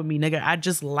wrong with me, nigga. I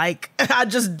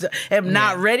just am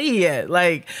not ready yet.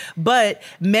 Like, but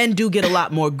men do get a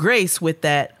lot more grace with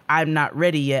that, I'm not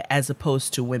ready yet, as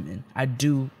opposed to women. I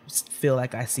do feel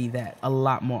like I see that a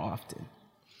lot more often.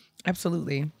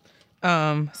 Absolutely.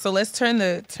 So let's turn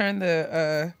the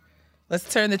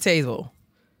table.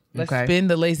 Let's spin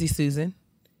the Lazy Susan.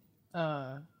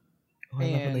 I love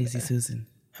a Lazy Susan.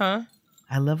 Huh?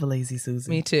 I love a Lazy Susan.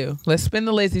 Me too. Let's spin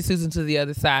the Lazy Susan to the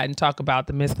other side and talk about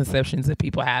the misconceptions that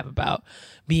people have about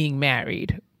being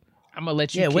married. I'm gonna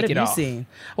let you kick it off.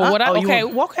 What have you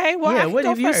seen? Okay. Well, what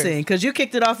have you seen? Because you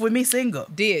kicked it off with me single.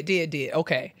 Did.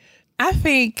 Okay. I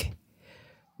think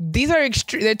these are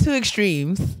they're two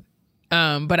extremes,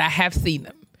 but I have seen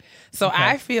them. So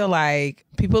I feel like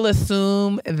people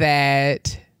assume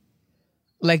that,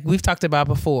 like we've talked about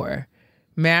before,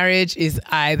 marriage is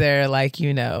either like,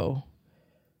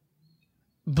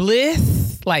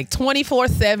 bliss, like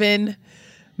 24/7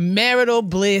 marital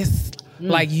bliss.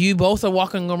 Like you both are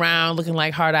walking around looking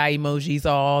like heart eye emojis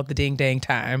all the ding dang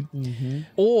time,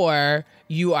 or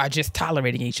you are just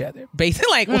tolerating each other,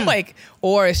 basically. Like,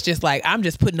 or it's just like, I'm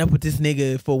just putting up with this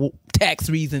nigga for tax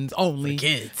reasons only, for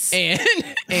kids, and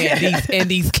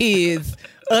these kids.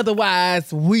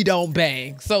 Otherwise, we don't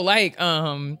bang. So, like,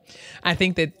 I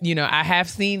think that I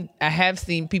have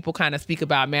seen people kind of speak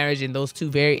about marriage in those two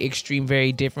very extreme,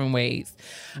 very different ways.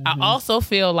 I also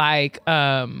feel like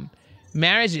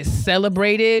marriage is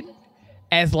celebrated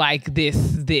as like this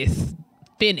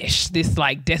finish, this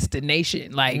like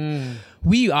destination. Like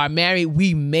we are married,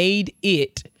 we made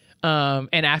it.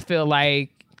 And I feel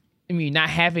like, not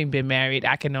having been married,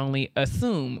 I can only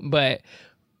assume,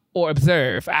 or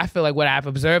observe. I feel like what I've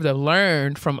observed or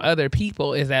learned from other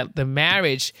people is that the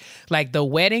marriage, like the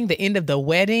wedding, the end of the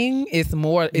wedding is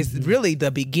really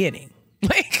the beginning.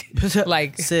 That's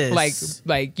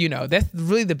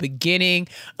really the beginning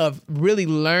of really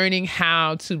learning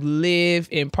how to live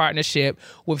in partnership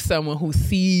with someone who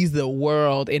sees the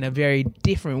world in a very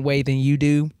different way than you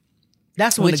do.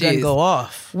 That's when the gun go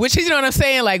off. Which is, what I'm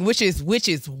saying? Like, which is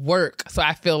work. So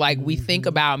I feel like we think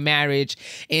about marriage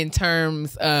in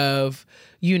terms of,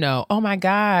 oh my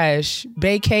gosh,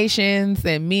 vacations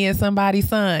and me and somebody's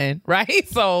son, right?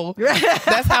 So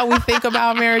that's how we think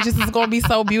about marriage. This is going to be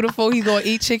so beautiful. He's going to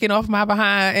eat chicken off my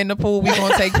behind in the pool. We're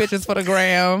going to take pictures for the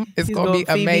gram. It's going to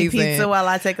be amazing. Me pizza while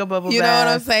I take a bubble bath. You know what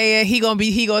I'm saying? He going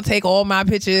to take all my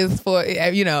pictures for,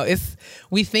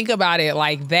 we think about it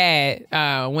like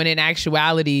that, when in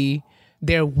actuality,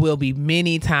 there will be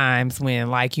many times when,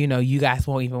 like, you guys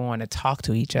won't even want to talk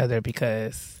to each other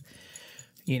because,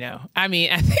 I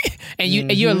think, and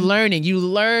you're learning. You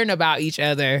learn about each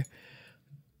other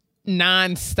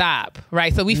nonstop,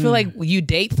 right? So we feel like you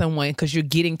date someone because you're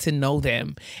getting to know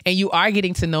them, and you are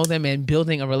getting to know them and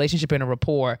building a relationship and a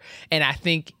rapport. And I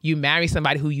think you marry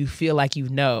somebody who you feel like you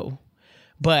know.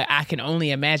 But I can only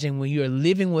imagine when you're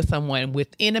living with someone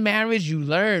within a marriage, you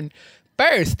learn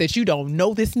first that you don't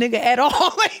know this nigga at all.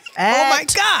 Like, oh my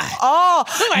God. Oh,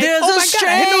 like, there's a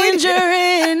stranger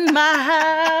in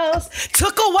my house.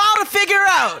 Took a while to figure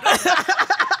out.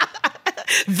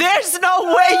 There's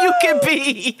no way you can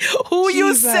be who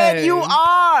you said you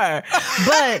are.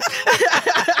 But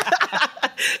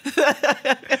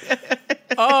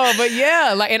but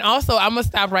yeah, like, and also I'm gonna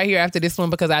stop right here after this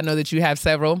one because I know that you have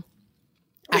several.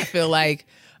 I feel like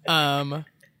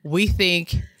we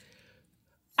think,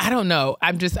 I don't know.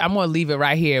 I'm gonna leave it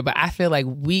right here, but I feel like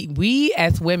we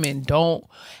as women don't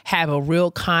have a real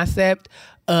concept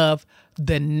of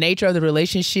the nature of the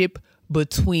relationship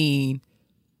between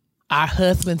our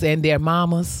husbands and their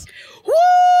mamas. Woo!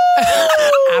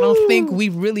 I don't think we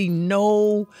really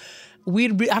know. I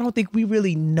don't think we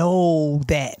really know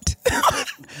that.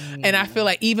 And I feel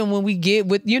like even when we get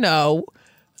with,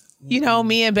 You know,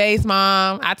 me and Bae's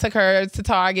mom, I took her to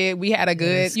Target. We had a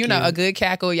good, That's you know, cute. a good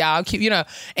cackle. Y'all, you know,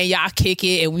 and y'all kick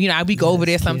it. And, you know, we go over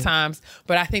there That's cute. sometimes.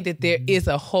 But I think that there is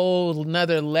a whole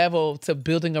nother level to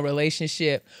building a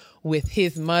relationship with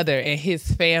his mother and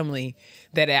his family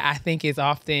that I think is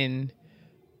often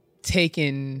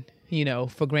taken, you know,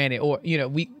 for granted. Or, you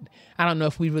know, I don't know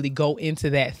if we really go into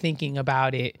that thinking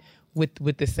about it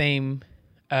with the same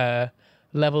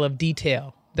level of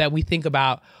detail that we think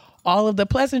about all of the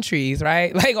pleasantries,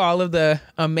 right? Like all of the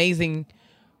amazing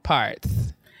parts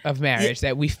of marriage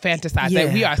that we fantasize,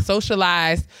 that we are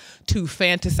socialized to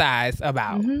fantasize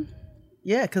about.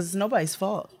 Yeah, because it's nobody's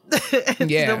fault.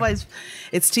 Yeah.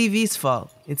 It's TV's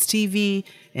fault. It's TV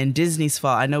and Disney's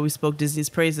fault. I know we spoke Disney's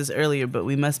praises earlier, but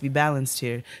we must be balanced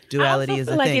here. Duality is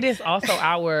a like thing. it is also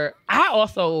I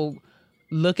also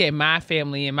look at my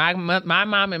family and my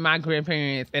mom and my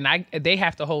grandparents, and they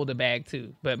have to hold the bag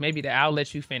too. But maybe I'll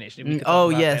let you finish. And we can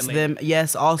talk about that later. Them.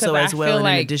 Yes, also 'Cause I as well. feel In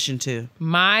like addition to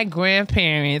my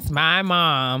grandparents, my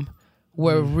mom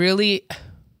were really.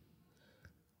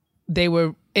 They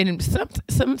were in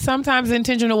sometimes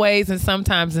intentional ways, and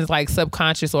sometimes in like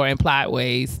subconscious or implied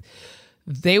ways.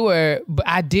 But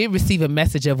I did receive a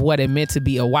message of what it meant to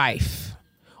be a wife,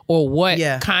 or what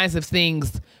kinds of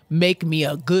things make me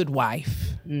a good wife.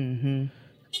 And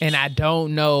I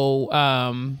don't know.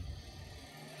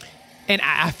 And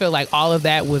I feel like all of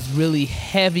that was really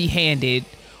heavy-handed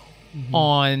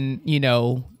on, you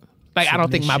know, like I don't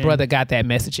think my brother got that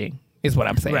messaging, is what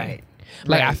I'm saying. Right.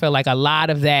 Like I feel like a lot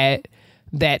of that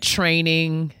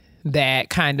training, that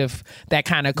kind of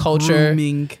culture,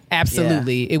 grooming.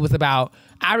 Absolutely. It was about.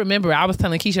 I remember I was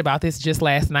telling Keisha about this just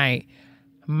last night.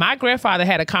 My grandfather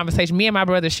had a conversation. Me and my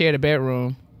brother shared a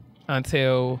bedroom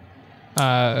until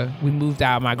we moved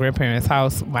out of my grandparents'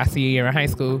 house my senior year in high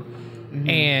school,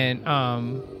 and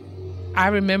I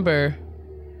remember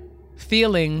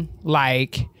feeling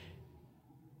like,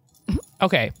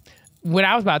 okay, when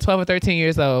I was about 12 or 13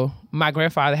 years old, my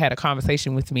grandfather had a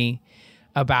conversation with me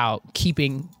about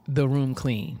keeping the room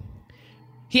clean.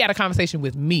 He had a conversation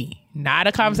with me, not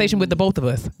a conversation with the both of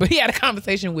us, but he had a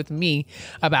conversation with me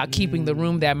about keeping the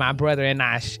room that my brother and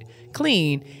I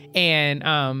clean.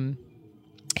 And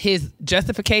his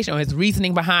justification or his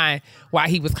reasoning behind why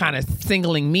he was kind of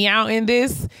singling me out in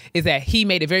this is that he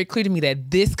made it very clear to me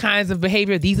that this kinds of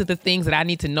behavior, these are the things that I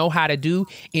need to know how to do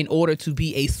in order to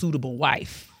be a suitable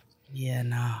wife. Yeah,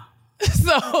 nah.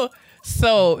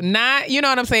 So not, you know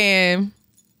what I'm saying?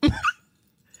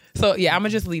 So yeah, I'm gonna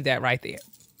just leave that right there.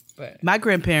 But My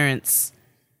grandparents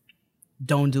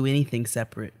don't do anything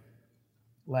separate.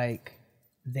 Like,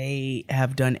 they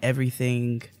have done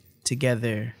everything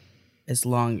together as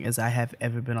long as I have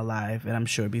ever been alive, and I'm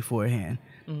sure beforehand.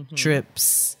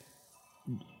 Trips,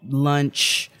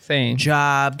 lunch, Same.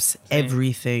 jobs,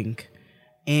 everything.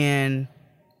 And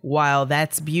while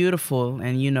that's beautiful,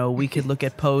 and, you know, we could look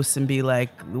at posts and be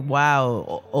like,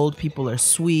 wow, old people are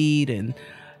sweet, and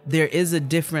there is a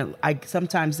different,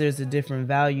 sometimes there's a different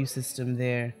value system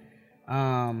there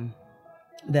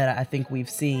that I think we've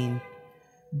seen.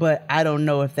 But I don't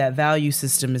know if that value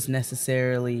system is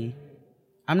necessarily,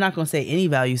 I'm not going to say any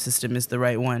value system is the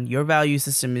right one. Your value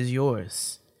system is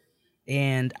yours.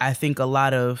 And I think a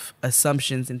lot of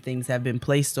assumptions and things have been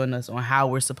placed on us on how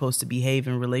we're supposed to behave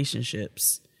in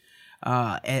relationships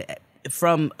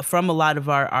from a lot of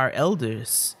our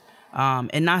elders.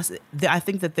 And I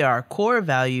think that there are core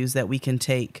values that we can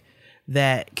take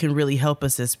that can really help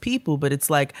us as people. But it's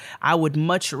like, I would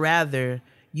much rather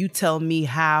you tell me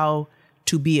how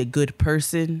to be a good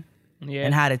person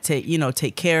and how to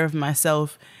take care of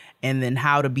myself, and then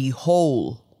how to be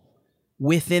whole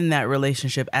within that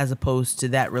relationship, as opposed to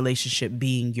that relationship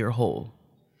being your whole.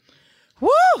 woo,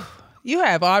 you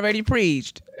have already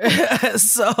preached.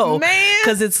 So, Man.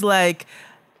 because it's like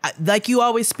you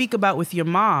always speak about with your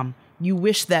mom, you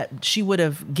wish that she would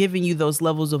have given you those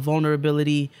levels of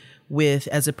vulnerability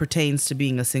as it pertains to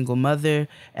being a single mother,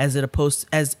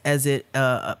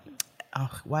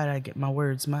 why did I get my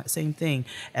words? Same thing.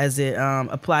 As it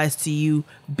applies to you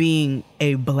being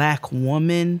a Black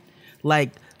woman.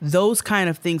 Like, those kind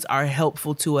of things are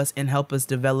helpful to us and help us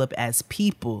develop as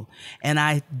people. And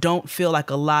I don't feel like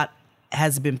a lot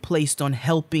has been placed on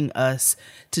helping us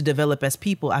to develop as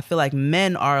people. I feel like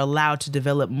men are allowed to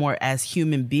develop more as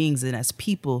human beings and as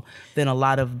people than a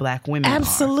lot of Black women are.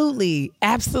 Absolutely.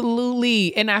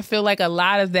 And I feel like a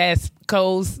lot of that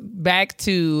goes back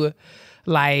to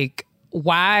like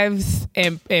wives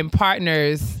and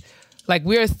partners. Like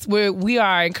we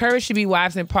are encouraged to be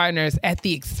wives and partners at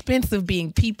the expense of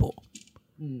being people.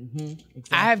 Exactly.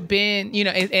 I've been,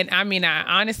 and I mean,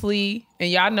 I honestly, and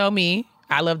y'all know me,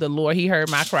 I love the Lord. He heard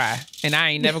my cry. And I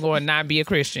ain't never going to not be a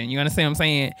Christian. You understand what I'm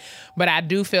saying? But I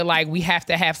do feel like we have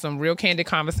to have some real candid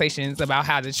conversations about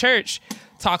how the church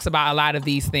talks about a lot of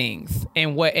these things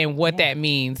and what that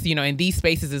means, you know, in these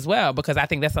spaces as well, because I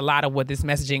think that's a lot of what this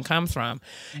messaging comes from.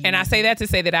 And I say that to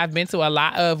say that I've been to a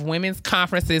lot of women's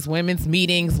conferences, women's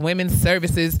meetings, women's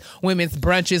services, women's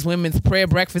brunches, women's prayer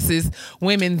breakfasts,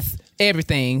 women's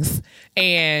everythings.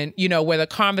 And, you know, where the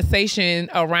conversation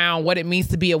around what it means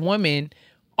to be a woman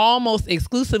almost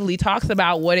exclusively talks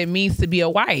about what it means to be a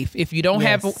wife. If you don't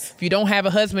have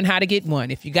a husband, how to get one.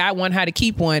 If you got one, how to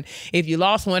keep one. If you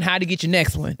lost one, how to get your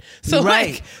next one. So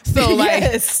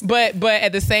Yes. but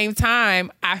at the same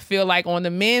time, I feel like on the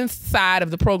men's side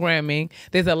of the programming,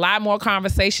 there's a lot more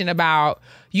conversation about,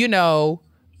 you know,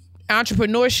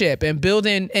 entrepreneurship and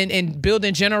building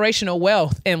generational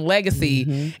wealth and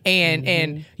legacy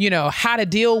and you know, how to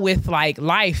deal with like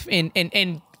life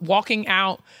and walking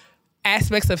out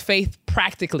aspects of faith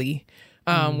practically,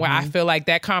 where I feel like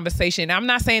that conversation, I'm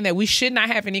not saying that we should not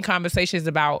have any conversations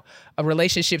about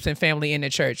relationships and family in the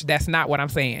church. That's not what I'm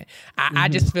saying. I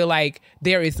just feel like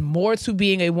there is more to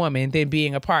being a woman than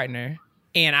being a partner.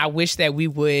 And I wish that we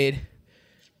would,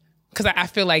 because I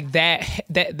feel like that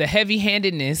the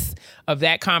heavy-handedness of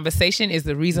that conversation is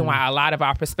the reason why a lot of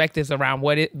our perspectives around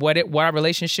what our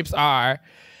relationships are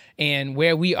and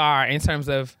where we are in terms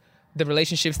of the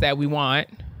relationships that we want.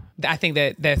 I think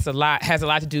that has a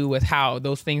lot to do with how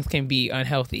those things can be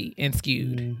unhealthy and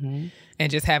skewed,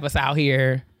 and just have us out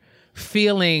here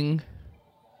feeling.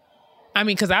 I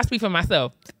mean, because I speak for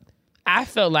myself, I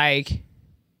felt like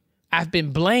I've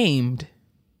been blamed.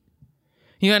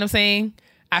 You know what I'm saying?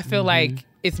 I feel like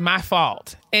it's my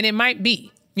fault, and it might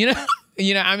be. You know.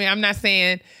 I mean, I'm not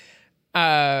saying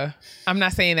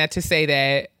that to say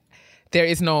that there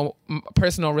is no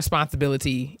personal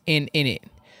responsibility in it.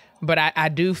 But I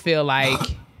do feel like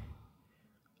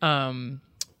I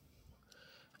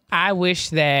wish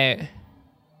that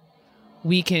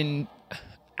we can,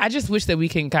 I just wish that we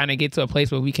can kind of get to a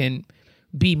place where we can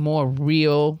be more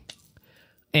real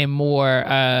and more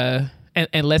and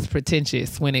less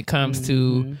pretentious when it comes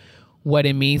to what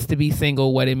it means to be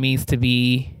single, what it means to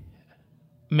be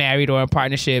married or in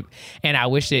partnership. And I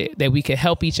wish that we could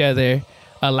help each other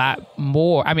a lot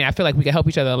more. I mean, I feel like we could help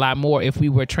each other a lot more if we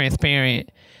were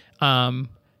transparent and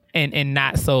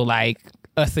not so like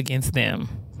us against them.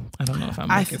 I don't know if I'm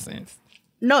making sense.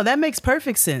 No, that makes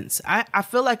perfect sense. I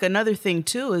feel like another thing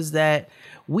too is that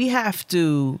we have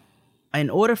to,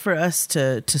 in order for us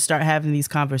to start having these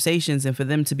conversations and for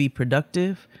them to be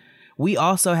productive, we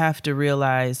also have to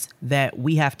realize that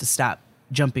we have to stop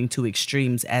jumping to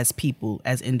extremes as people,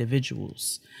 as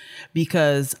individuals,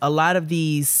 because a lot of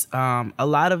these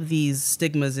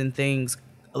stigmas and things,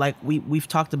 like we've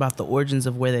talked about the origins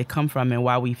of where they come from and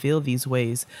why we feel these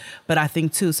ways. But I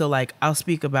think too, so like I'll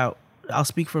speak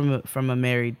from a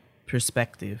married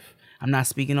perspective. I'm not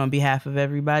speaking on behalf of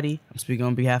everybody. I'm speaking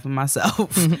on behalf of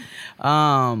myself.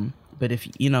 But if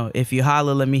you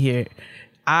holler, let me hear it.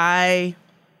 I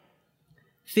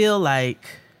feel like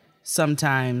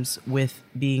sometimes with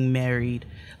being married,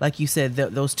 like you said,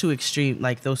 those two extreme,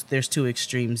 like there's two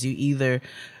extremes. You either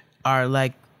are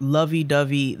like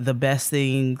lovey-dovey, the best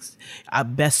things,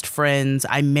 best friends.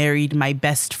 I married my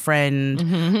best friend.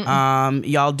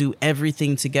 Y'all do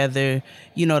everything together.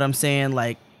 You know what I'm saying?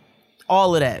 Like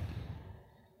all of that.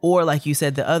 Or like you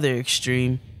said, the other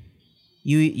extreme,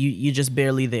 you're just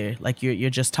barely there. Like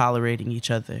you're just tolerating each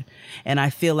other. And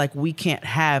I feel like we can't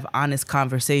have honest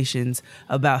conversations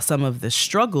about some of the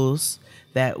struggles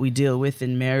that we deal with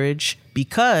in marriage,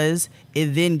 because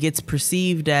it then gets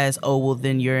perceived as, oh, well,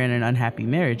 then you're in an unhappy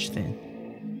marriage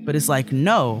then. But it's like,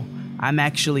 no, I'm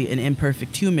actually an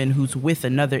imperfect human who's with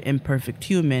another imperfect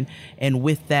human. And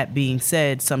with that being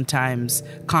said, sometimes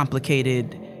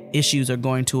complicated issues are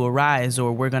going to arise,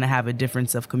 or we're going to have a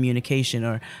difference of communication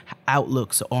or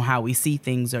outlooks on how we see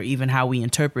things, or even how we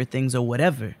interpret things, or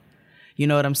whatever. You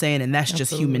know what I'm saying? And that's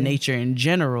just human nature in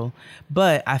general.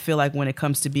 But I feel like when it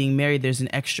comes to being married, there's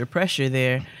an extra pressure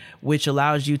there, which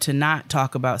allows you to not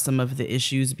talk about some of the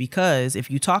issues, because if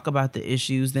you talk about the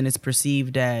issues, then it's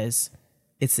perceived as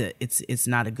it's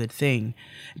not a good thing.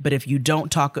 But if you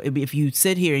don't talk, if you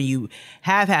sit here and you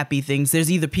have happy things,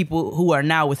 there's either people who are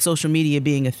now, with social media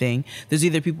being a thing, there's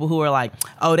either people who are like,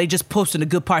 oh, they just posting the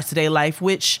good parts of their life,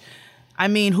 which, I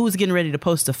mean, who's getting ready to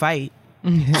post a fight?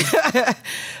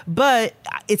 But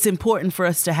it's important for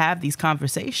us to have these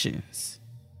conversations.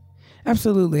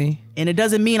 Absolutely. And it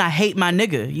doesn't mean I hate my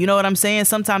nigga. You know what I'm saying?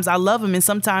 Sometimes I love him, and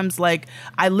sometimes like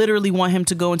I literally want him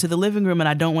to go into the living room and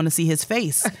I don't want to see his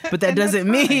face. But that doesn't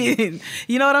mean,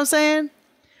 you know what I'm saying?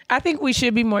 I think we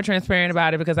should be more transparent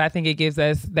about it because I think it gives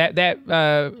us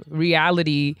that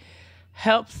reality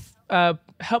helps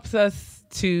us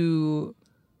to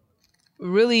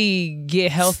really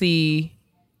get healthy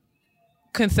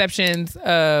conceptions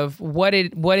of what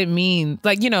it means,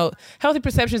 like, you know, healthy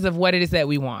perceptions of what it is that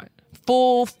we want,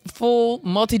 full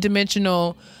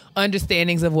multidimensional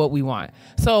understandings of what we want.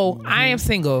 So I am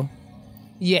single,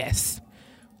 yes.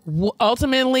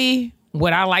 Ultimately,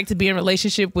 would I like to be in a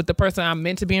relationship with the person I'm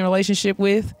meant to be in a relationship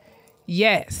with?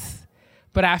 Yes.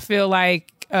 But I feel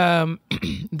like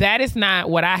that is not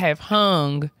what I have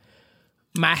hung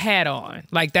my hat on.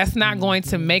 Like, that's not going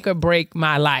to make or break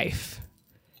my life.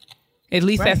 At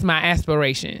least that's my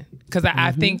aspiration. Because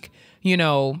I think, you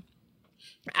know,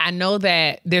 I know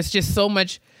that there's just so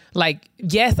much, like,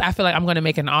 yes, I feel like I'm going to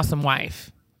make an awesome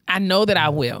wife. I know that I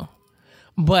will.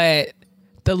 But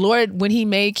the Lord, when he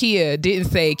made Kia, didn't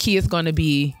say Kia's going to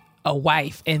be a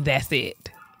wife and that's it.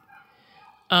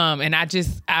 And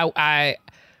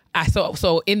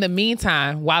so in the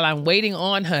meantime, while I'm waiting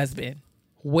on husband,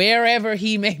 wherever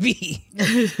he may be,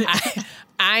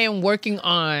 I am working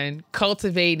on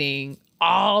cultivating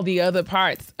all the other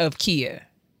parts of Kia.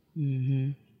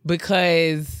 Mm-hmm.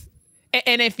 Because,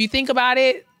 and if you think about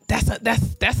it,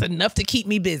 that's enough to keep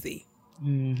me busy.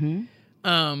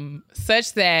 Mm-hmm.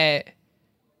 Such that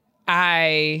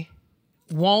I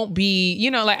won't be,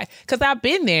 you know, like, because I've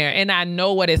been there and I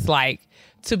know what it's like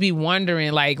to be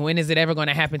wondering, like, when is it ever going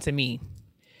to happen to me?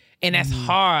 And that's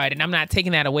hard. And I'm not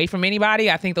taking that away from anybody.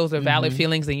 I think those are valid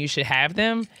feelings and you should have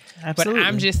them. Absolutely. But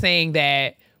I'm just saying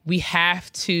that we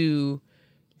have to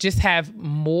just have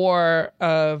more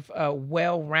of a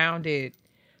well-rounded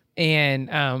and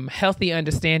healthy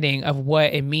understanding of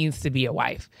what it means to be a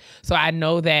wife. So I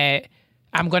know that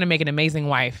I'm going to make an amazing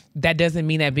wife. That doesn't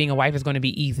mean that being a wife is going to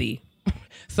be easy.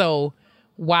 So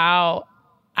while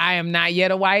I am not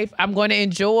yet a wife, I'm going to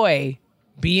enjoy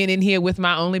being in here with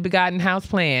my only begotten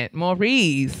houseplant,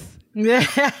 Maurice.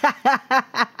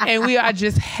 And we are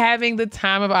just having the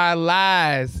time of our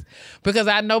lives because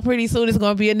I know pretty soon it's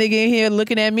going to be a nigga in here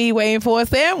looking at me waiting for a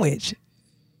sandwich.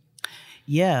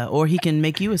 Yeah, or he can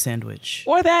make you a sandwich.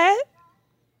 Or that.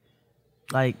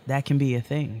 Like, that can be a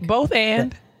thing. Both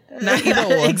and. Not either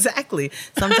or. Exactly.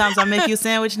 Sometimes I make you a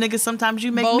sandwich, nigga. Sometimes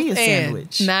you make Both me a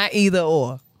sandwich. Not either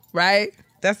or. Right?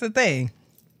 That's the thing.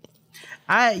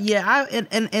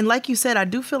 And like you said, I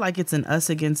do feel like it's an us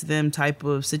against them type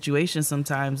of situation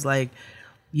sometimes. Like,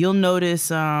 you'll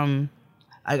notice, I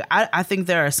think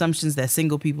there are assumptions that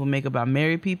single people make about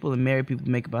married people and married people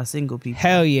make about single people.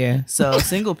 Hell yeah. So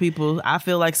single people, I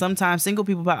feel like sometimes single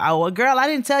people, oh, well, girl, I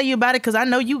didn't tell you about it because I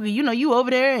know you over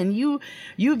there and you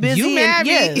busy. You mad?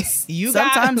 Yes. You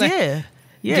sometimes, got,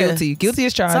 yeah. Guilty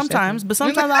as charged. Sometimes, but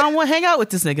sometimes I don't want to hang out with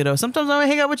this nigga though. Sometimes I want to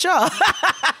hang out with y'all.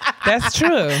 That's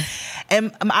true.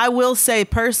 And I will say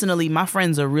personally, my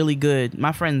friends are really good.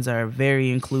 My friends are very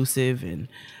inclusive, and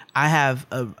I have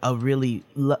a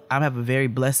very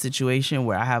blessed situation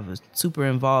where I have a super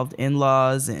involved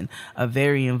in-laws and a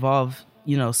very involved,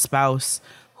 spouse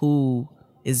who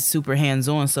is super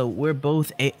hands-on. So we're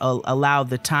both allowed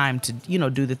the time to,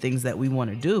 do the things that we want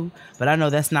to do. But I know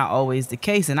that's not always the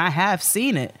case. And I have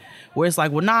seen it where it's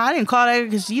like, well, nah, I didn't call that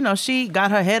because, she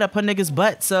got her head up her nigga's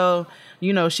butt. So,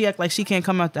 she act like she can't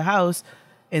come out the house.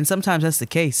 And sometimes that's the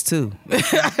case too.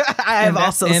 I have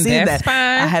also seen that.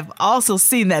 Fine. I have also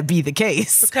seen that be the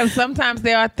case. Because sometimes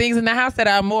there are things in the house that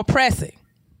are more pressing.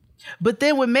 But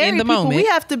then with married people, we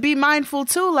have to be mindful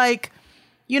too. Like,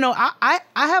 I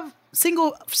have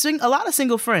a lot of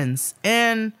single friends,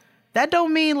 and that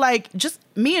don't mean like just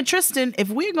me and Tristan. If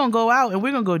we're gonna go out and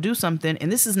we're gonna go do something,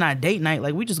 and this is not date night,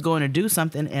 like we just going to do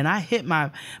something, and I hit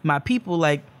my people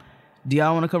like, do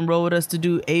y'all want to come roll with us to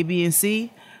do A, B, and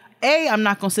C? I'm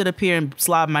not gonna sit up here and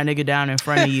slob my nigga down in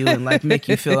front of you and like make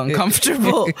you feel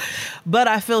uncomfortable. But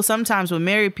I feel sometimes with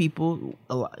married people,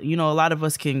 a lot of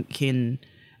us can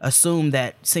assume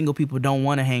that single people don't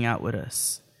want to hang out with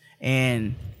us,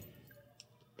 and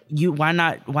why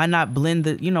not blend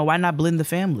the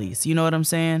families? You know what I'm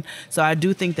saying? So I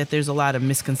do think that there's a lot of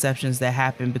misconceptions that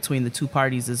happen between the two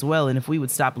parties as well. And if we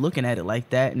would stop looking at it like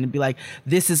that and be like,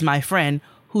 this is my friend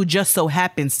who just so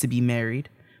happens to be married,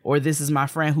 or this is my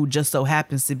friend who just so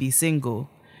happens to be single,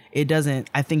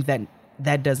 I think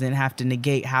that doesn't have to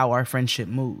negate how our friendship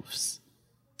moves.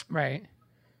 Right.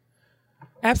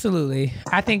 Absolutely.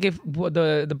 I think if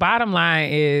the bottom line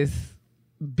is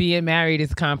being married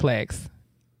is complex,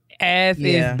 as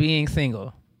is being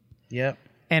single. Yep.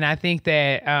 And I think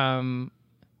that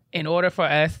in order for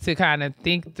us to kind of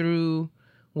think through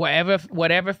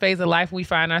whatever phase of life we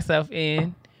find ourselves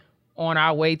in, on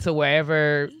our way to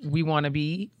wherever we want to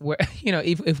be, where, you know,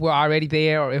 if we're already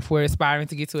there or if we're aspiring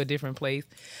to get to a different place,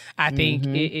 I think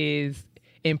it is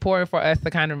important for us to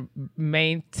kind of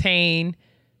maintain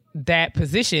that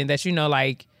position that, you know,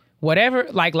 like, whatever,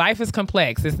 like, life is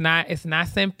complex. It's not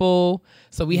simple.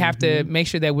 So we have to make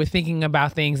sure that we're thinking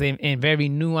about things in very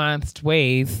nuanced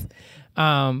ways,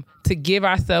 to give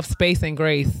ourselves space and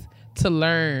grace to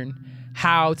learn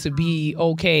how to be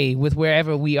okay with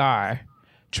wherever we are,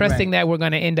 trusting that we're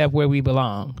going to end up where we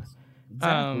belong.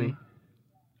 Exactly.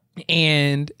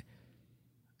 And,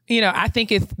 you know, I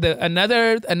think it's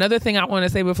another thing I want to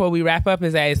say before we wrap up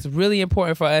is that it's really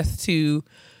important for us to,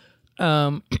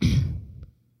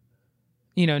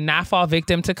 you know, not fall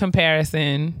victim to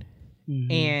comparison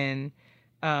and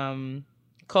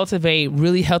cultivate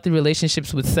really healthy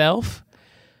relationships with self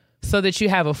so that you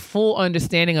have a full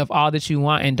understanding of all that you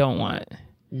want and don't want.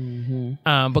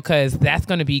 Because that's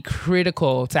going to be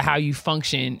critical to how you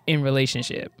function in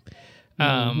relationship.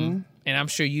 And I'm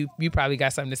sure you probably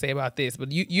got something to say about this,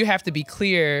 but you have to be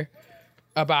clear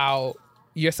about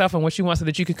yourself and what you want so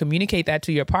that you can communicate that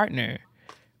to your partner.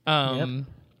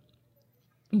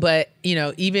 But, you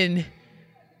know, even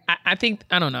I think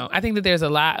that there's a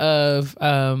lot of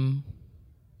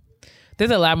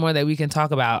there's a lot more that we can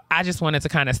talk about. I just wanted to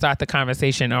kind of start the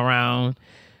conversation around,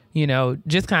 you know,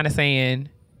 just kind of saying,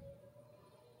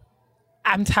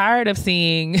 I'm tired of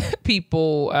seeing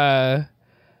people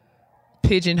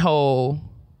pigeonhole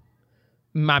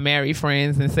my married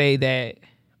friends and say that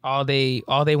all they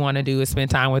want to do is spend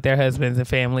time with their husbands and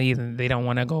families, and they don't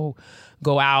want to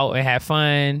go out and have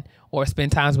fun or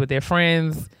spend times with their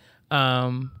friends.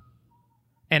 And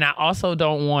I also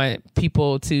don't want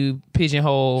people to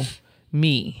pigeonhole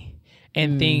me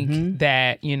and think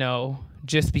that, you know,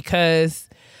 just because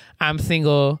I'm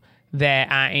single that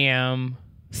I am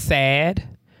sad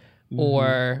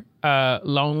or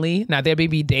lonely. Now, there may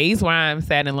be days where I'm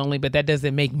sad and lonely, but that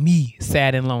doesn't make me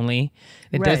sad and lonely.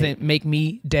 It doesn't make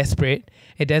me desperate.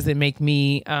 It doesn't make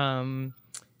me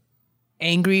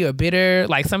angry or bitter.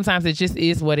 Like, sometimes it just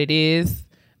is what it is.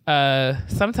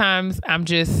 Sometimes I'm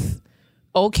just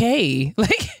okay.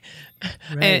 Like,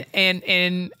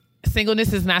 and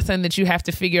singleness is not something that you have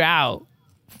to figure out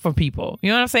for people. You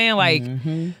know what I'm saying? Like,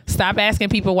 stop asking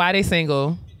people why they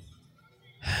single.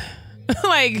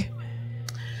 Like,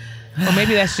 or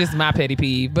maybe that's just my petty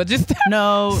peeve, but just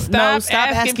stop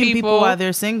asking people why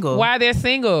they're single. Why they're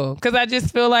single. Because I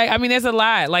just feel like, I mean, there's a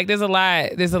lot.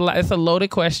 It's a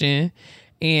loaded question.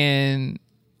 And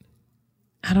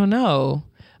I don't know.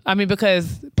 I mean,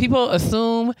 because people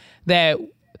assume that,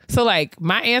 so like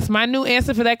my new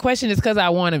answer for that question is because I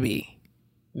want to be.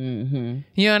 You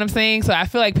know what I'm saying? So I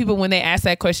feel like people, when they ask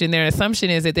that question, their assumption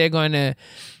is that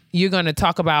you're going to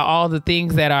talk about all the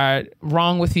things that are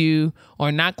wrong with you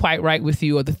or not quite right with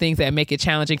you, or the things that make it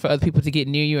challenging for other people to get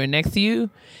near you or next to you.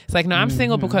 It's like, no, I'm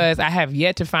single because I have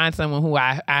yet to find someone who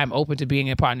I'm open to being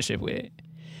in partnership with.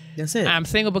 That's it. I'm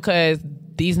single because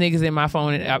these niggas in my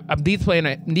phone, these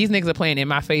niggas are playing in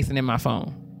my face and in my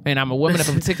phone. And I'm a woman of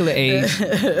a particular age,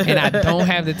 and I don't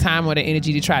have the time or the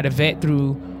energy to try to vet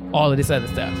through all of this other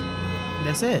stuff.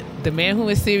 That's it. The man who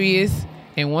is serious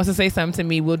and wants to say something to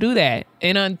me will do that.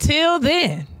 And until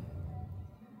then,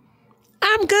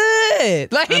 I'm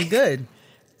good. Like, I'm good.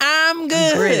 I'm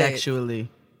good. I'm great, actually.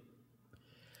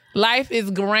 Life is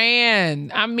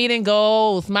grand. I'm meeting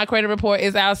goals. My credit report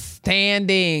is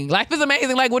outstanding. Life is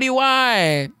amazing. Like, what do you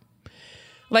want?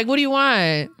 Like, what do you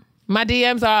want? My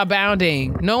DMs are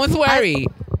abounding. No one's worried.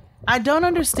 I don't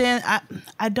understand.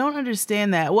 I don't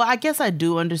understand that. Well, I guess I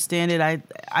do understand it.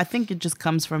 I think it just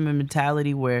comes from a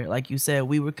mentality where, like you said,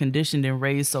 we were conditioned and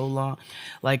raised so long.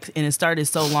 And it started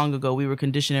so long ago. We were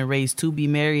conditioned and raised to be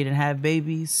married and have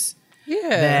babies. Yeah.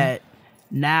 That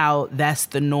now that's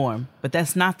the norm. But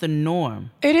that's not the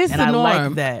norm. It is the norm. And I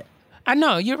like that. I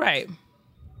know. You're right.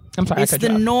 I'm sorry. It's the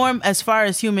norm as far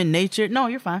as human nature. No,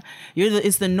 you're fine.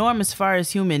 It's the norm as far as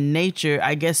human nature,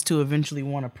 I guess, to eventually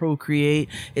want to procreate.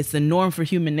 It's the norm for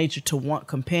human nature to want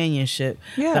companionship.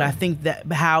 Yeah. But I think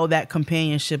that how that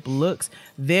companionship looks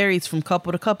varies from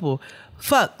couple to couple.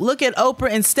 Fuck, look at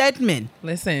Oprah and Stedman.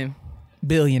 Listen,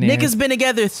 billionaires. Niggas been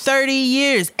together 30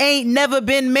 years, ain't never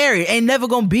been married, ain't never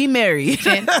gonna be married.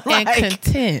 And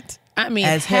content. I mean,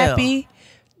 as happy,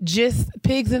 just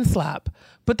pigs and slop.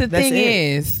 But the thing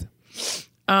is,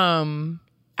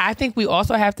 I think we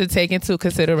also have to take into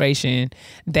consideration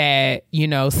that, you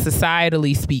know,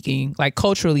 societally speaking, like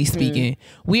culturally speaking,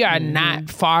 we are not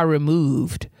far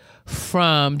removed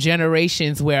from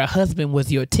generations where a husband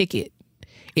was your ticket.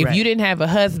 If you didn't have a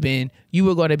husband, you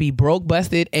were going to be broke,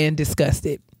 busted, and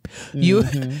disgusted. You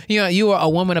know, you were a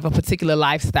woman of a particular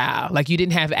lifestyle. Like you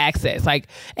didn't have access. Like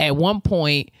at one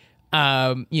point,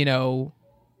 you know,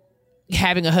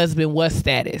 having a husband was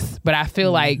status. But I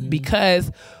feel like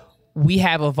because we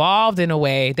have evolved in a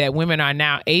way that women are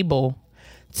now able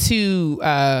to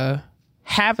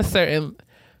have a certain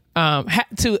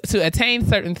to attain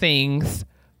certain things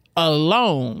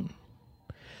alone.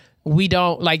 We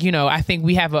don't like, you know, I think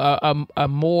we have a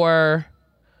more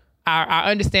our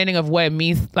understanding of what it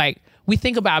means. Like we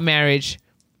think about marriage,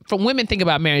 from women think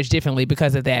about marriage differently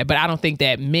because of that, but I don't think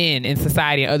that men in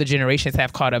society and other generations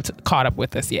have caught up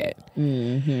with us yet.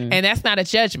 And that's not a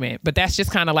judgment, but that's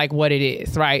just kind of like what it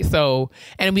is, right? So,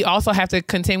 and we also have to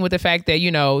contend with the fact that,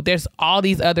 you know, there's all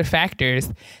these other factors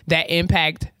that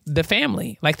impact the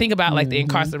family. Like think about like the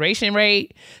incarceration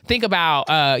rate, think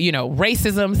about you know,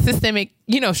 racism, systemic,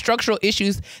 you know, structural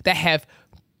issues that have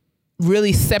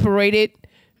really separated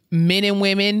men and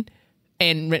women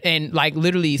and like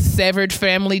literally severed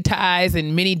family ties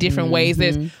in many different ways.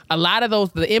 There's a lot of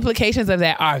those, the implications of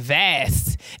that are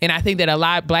vast. And I think that a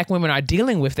lot of Black women are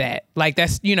dealing with that. Like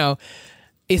that's, you know,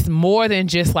 it's more than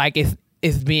just like, it's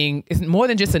more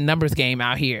than just a numbers game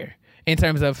out here in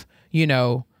terms of, you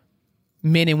know,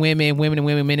 men and women, women and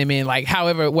women, men and men, like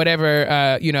however,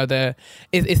 whatever, you know,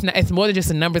 it's more than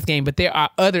just a numbers game, but there are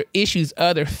other issues,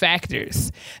 other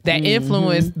factors that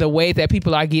influence the way that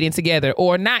people are getting together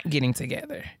or not getting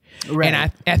together. Right.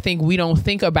 And I think we don't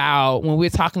think about when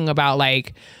we're talking about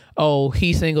like, oh,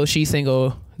 he's single, she's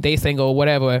single, they single,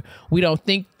 whatever. We don't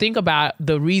think about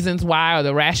the reasons why or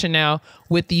the rationale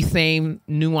with these same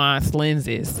nuanced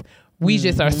lenses. We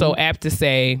just are so apt to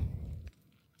say,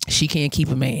 she can't keep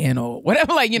a man or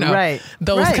whatever, like, you know,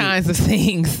 those kinds of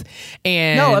things.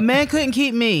 And no, a man couldn't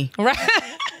keep me. Right.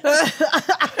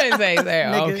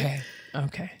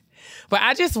 Okay. But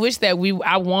I just wish that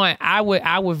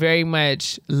I would very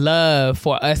much love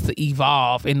for us to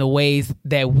evolve in the ways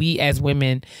that we as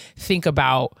women think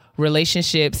about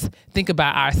relationships, think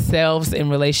about ourselves in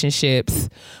relationships,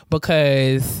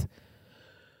 because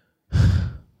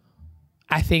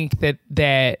I think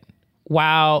that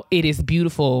while it is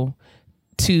beautiful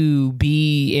to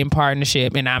be in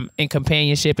partnership and I'm in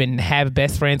companionship and have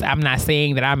best friends, I'm not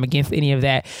saying that I'm against any of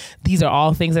that. These are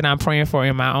all things that I'm praying for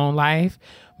in my own life.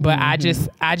 But I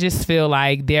just feel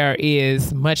like there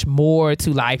is much more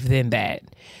to life than that.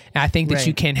 And I think that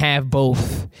you can have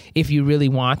both if you really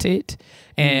want it.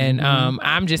 And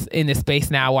I'm just in this space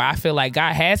now where I feel like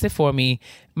God has it for me.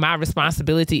 My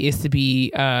responsibility is to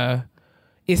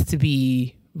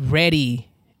be ready.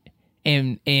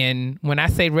 And when I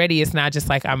say ready, it's not just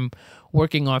like I'm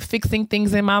working on fixing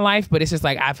things in my life, but it's just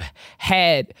like I've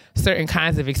had certain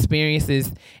kinds of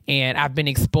experiences and I've been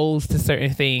exposed to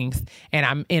certain things, and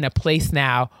I'm in a place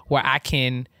now where I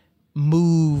can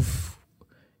move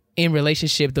in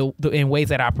relationship in ways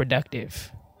that are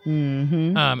productive,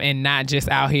 and not just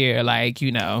out here like,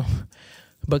 you know,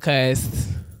 because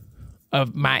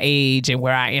of my age and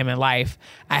where I am in life,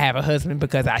 I have a husband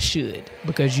because I should,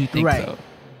 because you think so.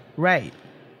 Right.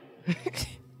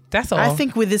 That's all. I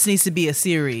think this needs to be a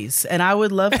series, and I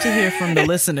would love to hear from the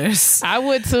listeners. I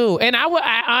would too. And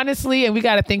I honestly, and we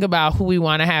got to think about who we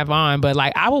want to have on, but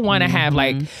like I would want to have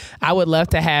like, I would love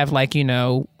to have like, you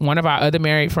know, one of our other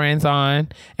married friends on,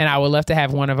 and I would love to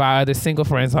have one of our other single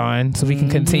friends on so we can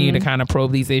continue to kind of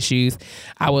probe these issues.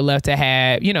 I would love to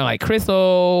have, you know, like Crystal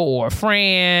or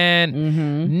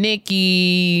Fran,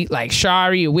 Nikki, like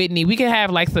Shari or Whitney. We can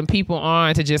have like some people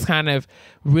on to just kind of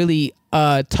really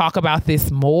talk about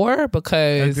this more,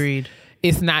 because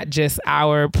it's not just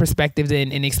our perspectives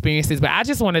and experiences, but I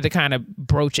just wanted to kind of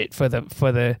broach it for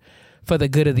the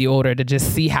good of the order, to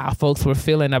just see how folks were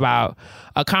feeling about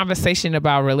a conversation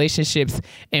about relationships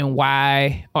and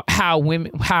how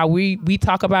we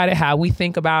talk about it, how we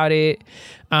think about it,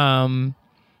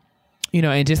 you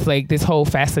know, and just like this whole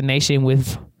fascination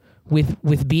with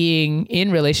being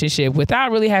in relationship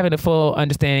without really having a full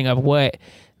understanding of what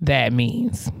that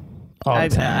means.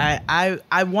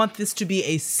 I want this to be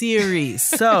a series.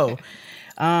 So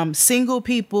single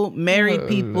people, married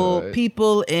people,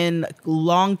 people in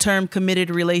long-term committed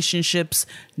relationships,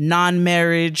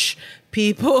 non-marriage,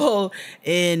 people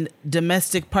in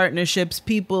domestic partnerships,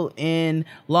 people in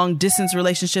long-distance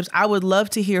relationships. I would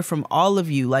love to hear from all of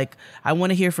you. Like, I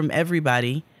want to hear from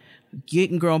everybody.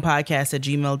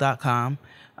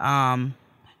 GettingGrownPodcast@gmail.com.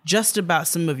 Just about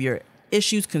some of your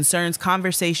issues, concerns,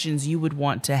 conversations you would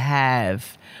want to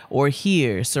have or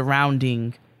hear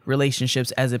surrounding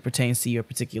relationships as it pertains to your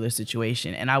particular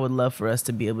situation. And I would love for us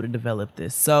to be able to develop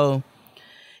this. So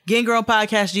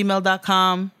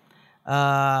GettingGrownPodcast@gmail.com.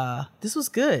 This was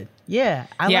good. Yeah.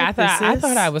 I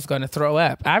thought I was going to throw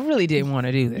up. I really didn't want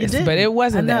to do this, but it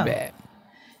wasn't that bad.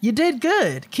 You did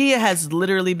good. Kia has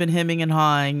literally been hemming and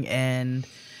hawing and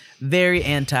very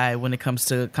anti when it comes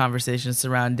to conversations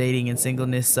around dating and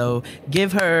singleness. So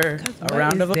give her a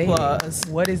round of applause.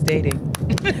 What is dating?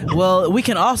 Well, we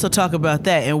can also talk about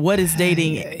that and what is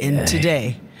dating in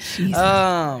today.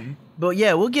 But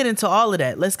yeah, we'll get into all of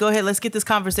that. Let's go ahead. Let's get this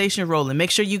conversation rolling.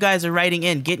 Make sure you guys are writing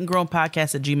in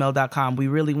gettinggrownpodcast@gmail.com. We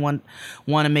really want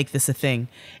to make this a thing.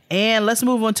 And let's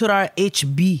move on to our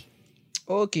HB.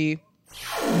 Okay.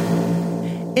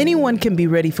 Anyone can be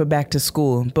ready for back to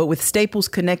school, but with Staples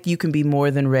Connect, you can be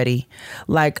more than ready.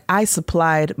 Like, I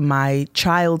supplied my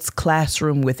child's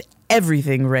classroom with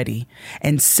everything ready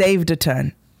and saved a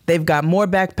ton. They've got more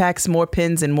backpacks, more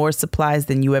pins, and more supplies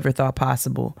than you ever thought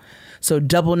possible. So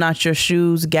double knot your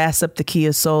shoes, gas up the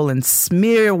Kia Soul, and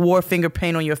smear Warfinger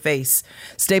paint on your face.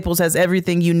 Staples has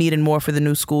everything you need and more for the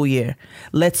new school year.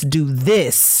 Let's do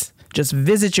this. Just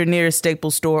visit your nearest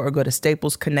Staples store or go to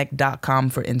staplesconnect.com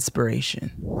for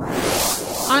inspiration.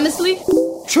 Honestly?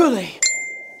 Truly.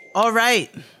 All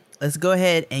right. Let's go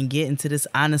ahead and get into this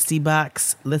honesty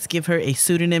box. Let's give her a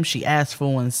pseudonym. She asked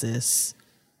for one, sis.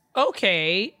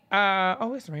 Okay.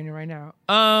 It's raining right now.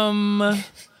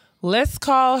 Let's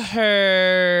call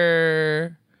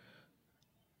her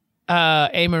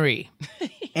A. Marie.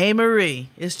 A. Marie.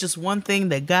 It's just one thing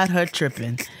that got her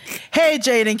tripping. Hey,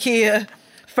 Jade and Kia.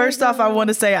 First off, I want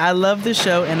to say I love the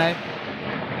show, and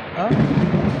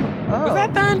Was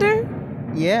that thunder?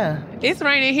 Yeah. It's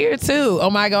raining here too. Oh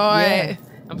my God. Yeah.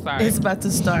 I'm sorry. It's about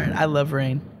to start. I love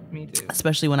rain. Me too.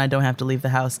 Especially when I don't have to leave the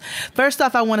house. First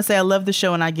off, I want to say I love the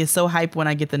show, and I get so hyped when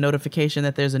I get the notification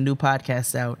that there's a new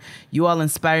podcast out. You all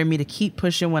inspire me to keep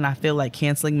pushing when I feel like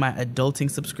canceling my adulting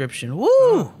subscription.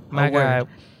 Woo! My God.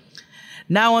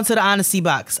 Now on to the honesty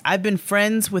box. I've been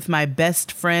friends with my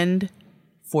best friend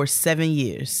for 7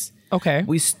 years. Okay.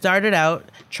 We started out,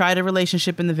 tried a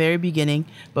relationship in the very beginning,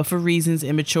 but for reasons,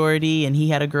 immaturity, and he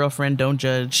had a girlfriend, don't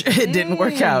judge, it didn't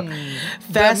work out.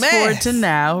 Fast forward to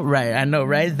now, right, I know,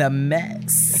 right? The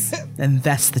mess. And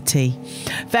that's the tea.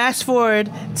 Fast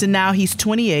forward to now, he's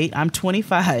 28, I'm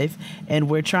 25, and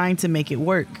we're trying to make it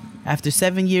work. After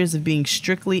 7 years of being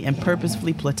strictly and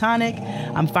purposefully platonic,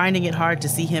 I'm finding it hard to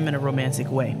see him in a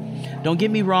romantic way. Don't get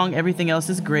me wrong, everything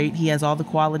else is great. He has all the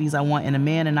qualities I want in a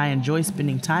man, and I enjoy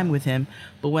spending time with him.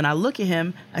 But when I look at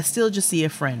him, I still just see a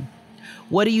friend.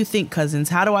 What do you think, cousins?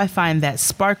 How do I find that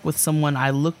spark with someone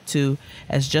I look to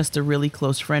as just a really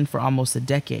close friend for almost a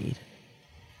decade?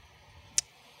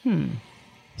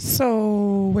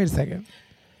 So, wait a second.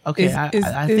 Okay,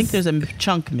 I think there's a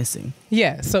chunk missing.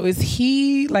 Yeah. So is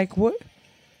he like what?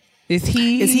 Is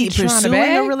he trying to pursuing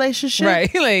bag? a relationship?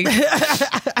 Right. Like,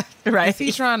 right. is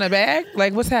he trying to bag?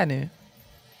 Like, what's happening?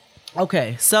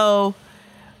 Okay, so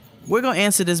we're going to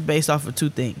answer this based off of two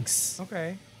things.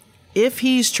 Okay. If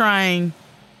he's trying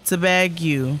to bag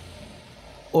you,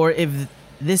 or if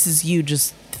this is you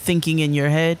just thinking in your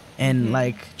head and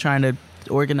like trying to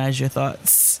organize your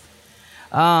thoughts.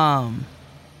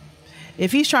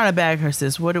 If he's trying to bag her,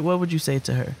 sis, what would you say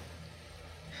to her?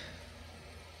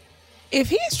 If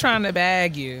he's trying to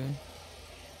bag you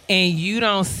and you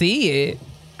don't see it,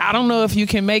 I don't know if you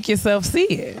can make yourself see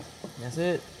it. That's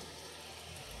it.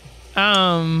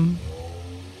 I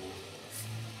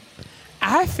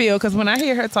feel, because when I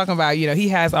hear her talking about, he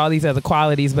has all these other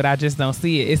qualities, but I just don't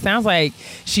see it. It sounds like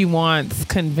she wants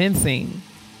convincing.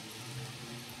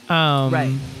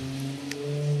 Right.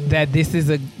 That this is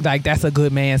that's a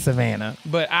good man, Savannah.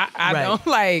 But I don't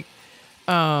like,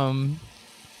 I'm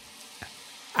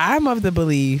of the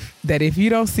belief that if you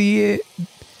don't see it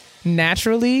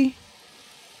naturally,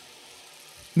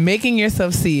 making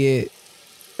yourself see it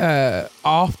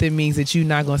often means that you're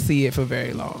not going to see it for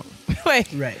very long. Like,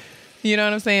 right. You know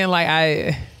what I'm saying? Like,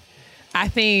 I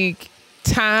think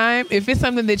time, if it's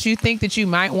something that you think that you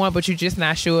might want, but you're just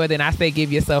not sure, then I say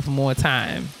give yourself more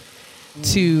time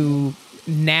to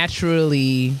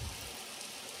naturally,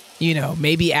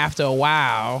 maybe after a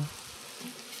while,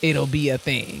 it'll be a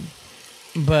thing.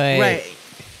 But right.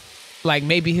 Like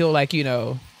maybe he'll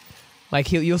you'll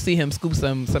see him scoop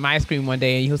some ice cream one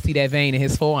day and you'll see that vein in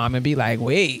his forearm and be like,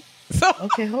 wait. So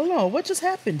okay, hold on. What just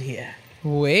happened here?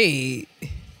 Wait.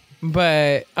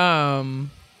 But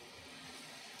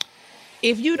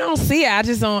if you don't see it, I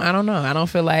don't know. I don't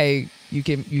feel like you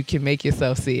can make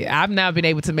yourself see it. I've now been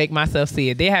able to make myself see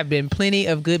it. There have been plenty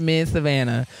of good men,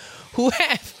 Savannah, who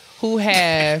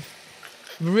have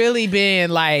really been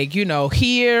like,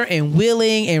 here and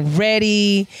willing and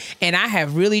ready. And I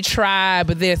have really tried,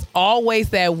 but there's always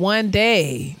that one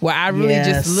day where I really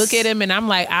just look at him and I'm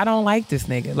like, I don't like this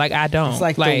nigga. Like, I don't. It's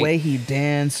like the way he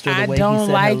danced or the way he said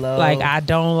hello. Like, I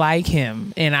don't like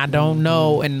him. And I don't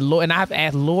know. And Lord, and I've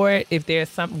asked Lord if there's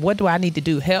something, what do I need to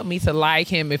do? Help me to like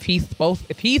him. If he's supposed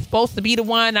to be the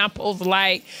one I'm supposed to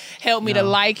like, help me to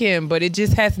like him. But it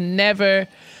just has never,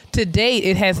 to date,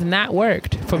 it has not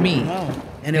worked for me. No.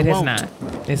 And it won't. is not.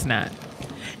 It's not.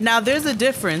 Now, there's a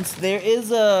difference. There is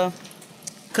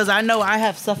because I know I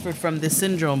have suffered from this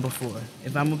syndrome before.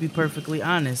 If I'm gonna be perfectly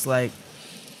honest, like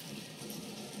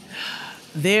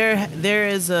there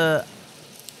is a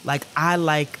like I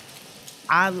like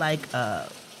how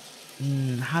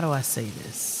do I say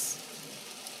this?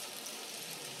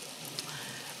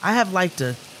 I have liked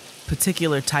a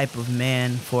particular type of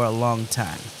man for a long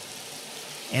time.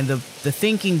 And the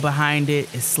thinking behind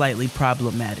it is slightly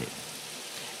problematic.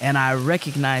 And I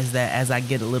recognize that as I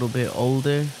get a little bit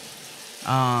older,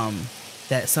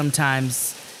 that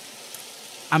sometimes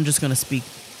I'm just going to speak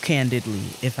candidly,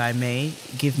 if I may.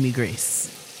 Give me grace.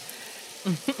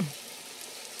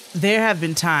 There have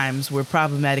been times where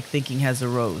problematic thinking has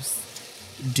arose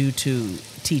due to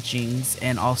teachings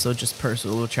and also just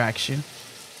personal attraction,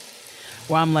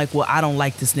 where I'm like, well, I don't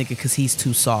like this nigga because he's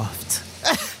too soft.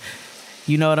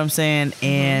 You know what I'm saying? Mm-hmm.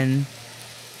 And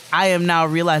I am now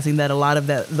realizing that a lot of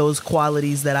those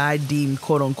qualities that I deem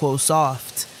quote unquote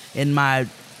soft in my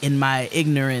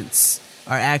ignorance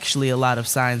are actually a lot of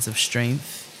signs of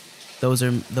strength. Those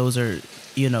are those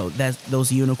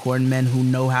unicorn men who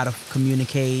know how to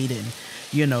communicate, and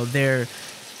they're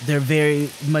very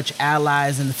much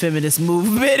allies in the feminist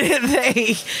movement, and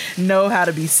they know how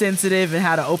to be sensitive and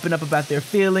how to open up about their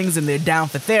feelings, and they're down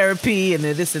for therapy and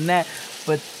they're this and that,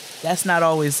 but that's not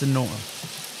always the norm.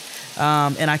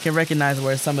 And I can recognize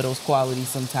where some of those qualities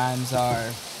sometimes are.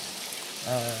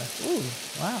 Ooh,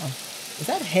 wow. Is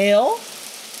that hell?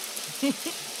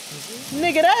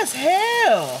 Nigga, that's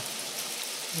hell.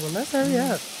 Well, let's hurry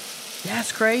up.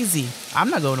 That's crazy. I'm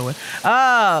not going away.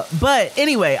 But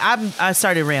anyway, I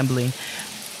started rambling.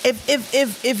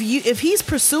 If he's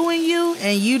pursuing you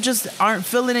and you just aren't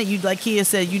feeling it, you, like Kia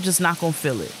said, you just not gonna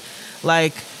feel it.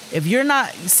 Like, if you're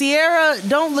not Sierra,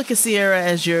 don't look at Sierra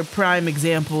as your prime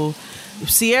example.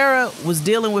 Sierra was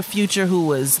dealing with Future, who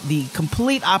was the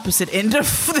complete opposite end of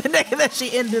the nigga that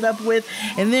she ended up with,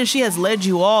 and then she has led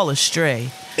you all astray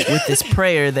with this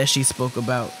prayer that she spoke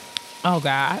about. Oh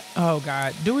God.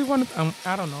 Do we want to?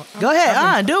 I don't know. Go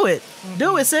ahead, do it.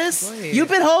 Do it, sis. You've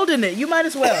been holding it. You might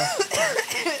as well.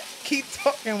 Keep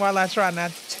talking while I try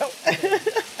not to choke.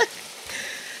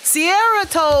 Sierra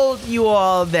told you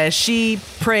all that she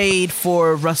prayed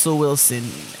for Russell Wilson.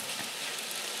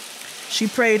 She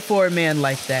prayed for a man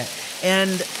like that.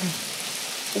 And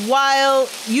while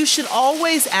you should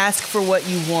always ask for what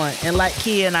you want, and like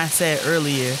Kia and I said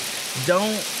earlier,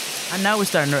 I know we're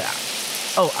starting to...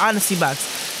 Oh, Honesty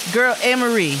Box. Girl,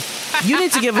 Anne-Marie, you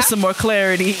need to give us some more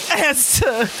clarity as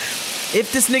to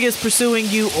if this nigga is pursuing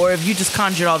you or if you just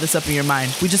conjured all this up in your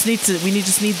mind. We just need to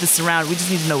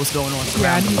know what's going on.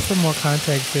 Yeah, I need some more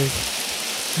context,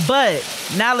 sis. But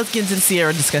now let's get into the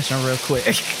Sierra discussion real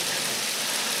quick.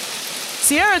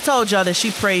 Sierra told y'all that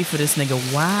she prayed for this nigga.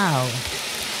 Wow.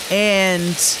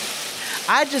 And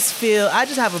I just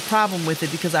have a problem with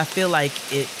it because I feel like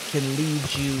it can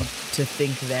lead you to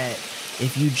think that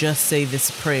if you just say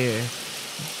this prayer,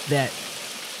 that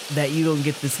you don't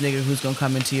get this nigga who's gonna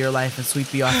come into your life and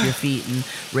sweep you off your feet and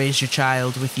raise your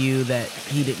child with you that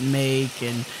he didn't make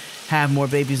and have more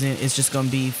babies, and it's just gonna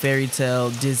be fairy tale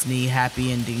Disney happy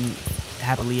ending,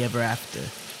 happily ever after.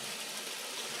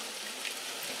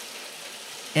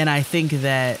 And I think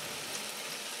that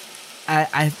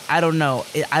I don't know.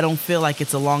 I don't feel like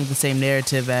it's along the same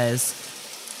narrative as,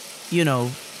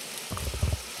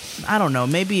 I don't know.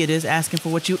 Maybe it is asking for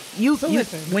what you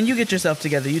when you get yourself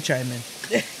together, you chime in.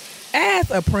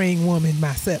 As a praying woman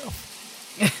myself,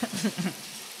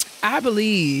 I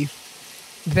believe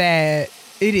that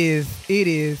it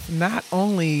is not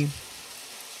only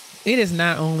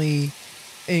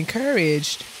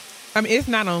encouraged. I mean, it's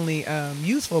not only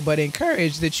useful, but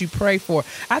encouraged that you pray for.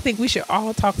 I think we should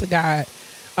all talk to God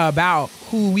about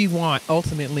who we want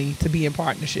ultimately to be in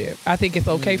partnership. I think it's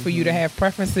okay for you to have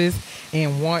preferences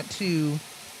and want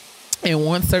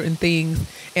certain things.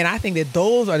 And I think that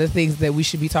those are the things that we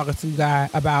should be talking to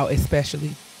God about,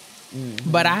 especially.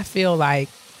 But I feel like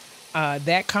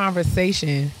that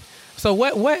conversation. So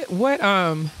what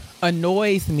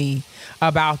annoys me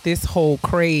about this whole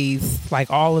craze, like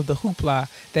all of the hoopla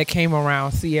that came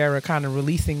around Ciara kind of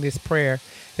releasing this prayer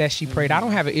that she prayed. I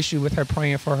don't have an issue with her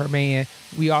praying for her man.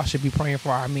 We all should be praying for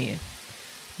our men.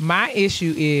 My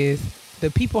issue is the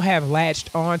people have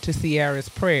latched on to Ciara's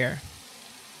prayer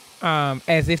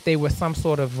as if they were some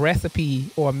sort of recipe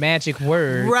or magic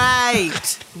word.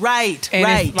 Right.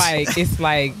 And it's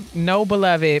like, no,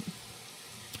 beloved,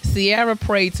 Ciara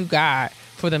prayed to God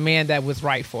for the man that was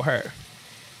right for her.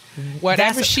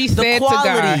 Whatever she said to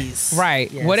God,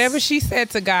 right? Yes. Whatever she said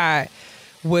to God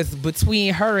was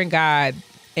between her and God,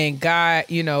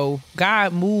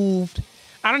 God moved.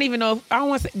 I don't even know. I don't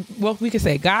want to say. Well, we could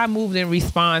say God moved in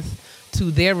response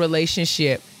to their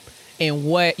relationship and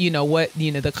what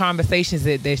the conversations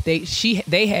that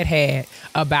they had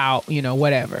about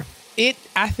whatever.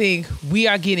 I think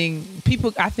we're getting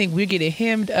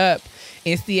hemmed up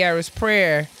in Ciara's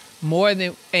prayer more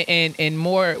than and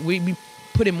more. We be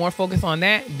putting more focus on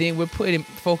that than we're putting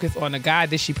focus on the God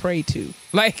that she prayed to.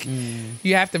 Like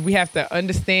we have to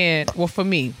understand. Well, for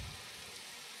me,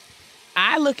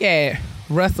 I look at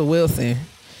Russell Wilson,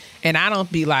 and I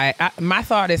don't be like, my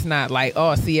thought is not like,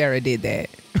 oh, Ciara did that.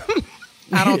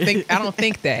 I don't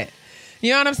think that.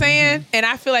 You know what I'm saying? Mm-hmm. And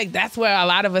I feel like that's where a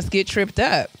lot of us get tripped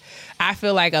up. I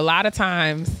feel like a lot of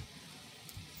times,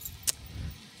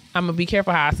 I'm gonna be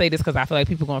careful how I say this because I feel like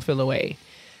people gonna feel away.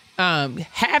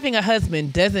 Having a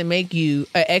husband doesn't make you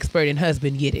an expert in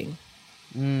husband getting.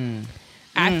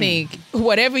 I think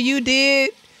whatever you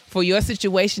did for your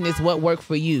situation is what worked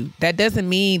for you. That doesn't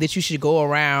mean that you should go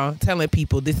around telling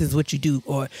people this is what you do,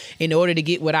 or in order to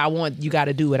get what I want, you got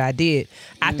to do what I did.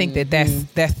 I think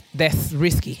that's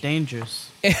risky,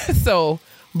 dangerous. So,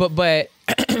 but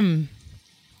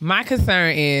my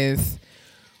concern is,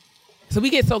 so we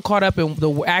get so caught up in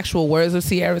the actual words of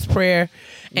Ciara's prayer,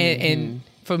 and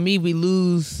for me, we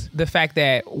lose the fact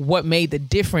that what made the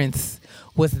difference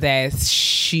was that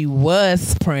she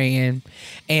was praying,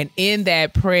 and in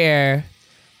that prayer,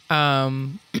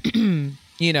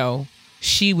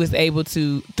 she was able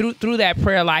to through that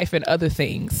prayer life and other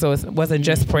things. So it wasn't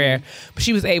just prayer, but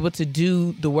she was able to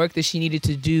do the work that she needed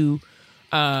to do,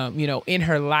 in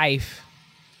her life,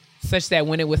 such that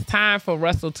when it was time for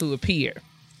Russell to appear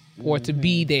or to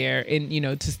be there and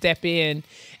to step in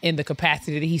the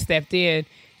capacity that he stepped in,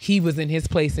 he was in his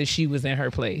place and she was in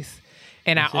her place.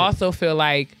 And I also feel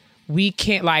like we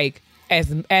can't, like,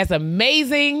 as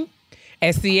amazing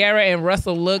as Ciara and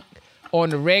Russell look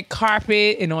on the red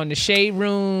carpet and on the Shade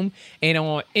Room and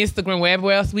on Instagram,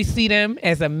 wherever else we see them,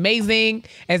 as amazing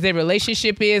as their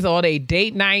relationship is, all their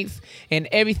date nights and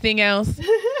everything else,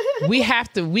 we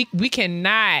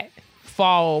cannot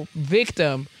fall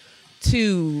victim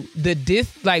to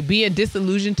being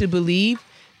disillusioned to believe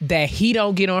that he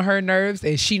don't get on her nerves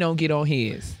and she don't get on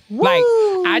his. Woo! Like,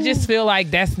 I just feel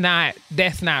like that's not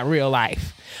real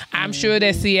life. I'm sure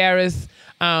that Ciara's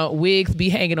wigs be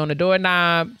hanging on the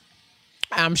doorknob.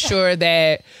 I'm sure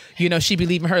that, she be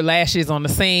leaving her lashes on the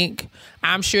sink.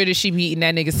 I'm sure that she be eating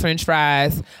that nigga's French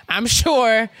fries. I'm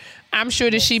sure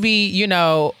that she be,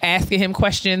 asking him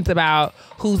questions about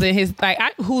who's in his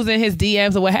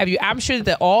DMs or what have you. I'm sure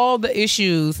that all the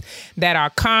issues that are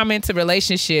common to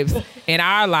relationships in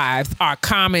our lives are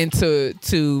common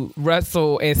to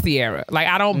Russell and Ciara. Like,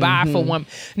 I don't buy for one.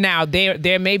 Now,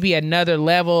 there may be another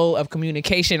level of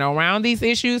communication around these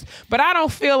issues, but I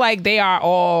don't feel like they are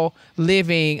all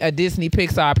living a Disney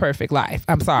Pixar perfect life.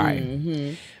 I'm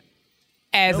sorry.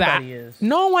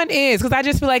 No one is, because I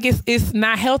just feel like it's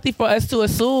not healthy for us to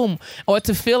assume or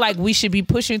to feel like we should be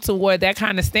pushing toward that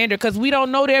kind of standard, because we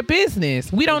don't know their business.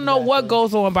 We don't know what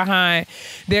goes on behind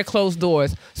their closed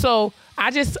doors. So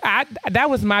that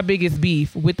was my biggest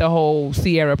beef with the whole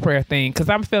Ciara prayer thing, because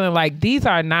I'm feeling like you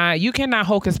cannot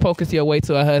hocus pocus your way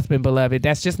to a husband, beloved.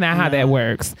 That's just not how that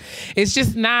works. It's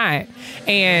just not.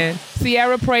 And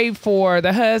Ciara prayed for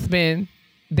the husband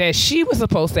that she was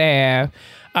supposed to have.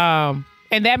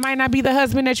 And that might not be the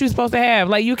husband that you're supposed to have.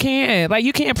 Like, you can't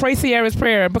pray Ciara's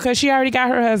prayer because she already got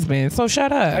her husband. So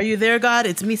shut up. Are you there, God?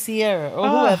 It's me, Ciara, or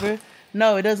whoever.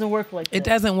 No, it doesn't work like that. It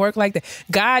doesn't work like that.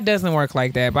 God doesn't work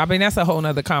like that. But I mean, that's a whole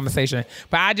nother conversation.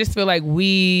 But I just feel like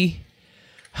I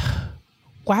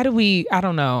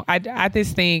don't know. I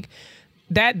just think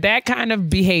that kind of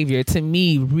behavior to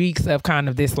me reeks of kind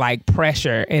of this like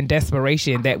pressure and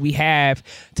desperation that we have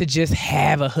to just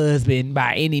have a husband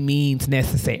by any means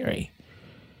necessary.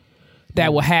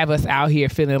 That will have us out here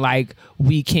feeling like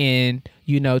we can,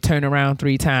 turn around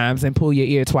 3 times and pull your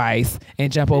ear twice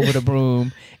and jump over the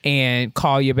broom and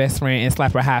call your best friend and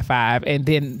slap her high five. And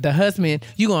then the husband,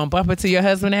 you going to bump into your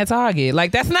husband at Target.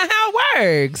 Like, that's not how it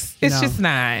works. It's just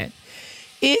not.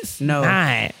 It's No.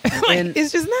 not. And-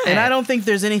 it's just not. And I don't think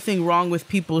there's anything wrong with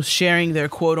people sharing their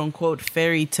quote unquote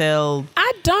fairy tale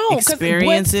I don't 'cause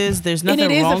experiences. There's nothing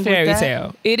and it is wrong a fairy with that.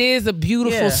 tale. It is a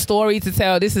beautiful Yeah. story to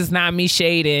tell. This is not me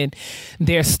shading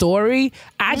their story.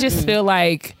 I just feel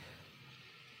like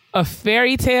a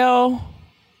fairy tale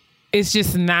is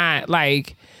just not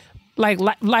like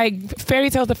fairy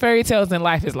tales are fairy tales and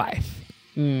life is life.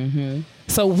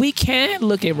 So we can't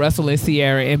look at Russell and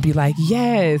Sierra and be like,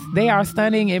 yes, they are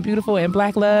stunning and beautiful and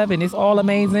black love and it's all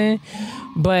amazing.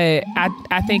 But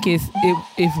I think if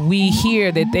we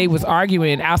hear that they was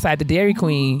arguing outside the Dairy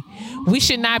Queen, we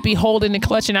should not be holding and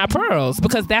clutching our pearls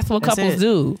because that's what That's couples it.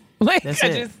 do. Like That's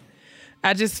it.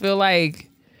 I just feel like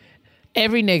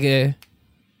every nigga,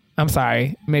 I'm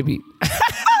sorry, maybe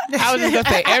I was just gonna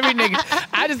say every nigga.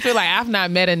 I just feel like I've not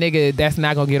met a nigga that's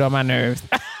not gonna get on my nerves.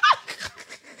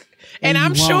 And you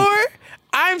I'm won't. sure,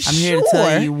 I'm here to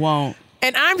tell you won't.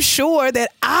 and I'm sure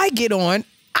that I get on.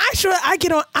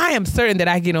 I am certain that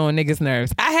I get on niggas'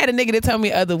 nerves. I had a nigga that tell me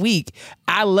the other week,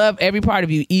 I love every part of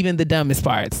you, even the dumbest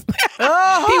parts.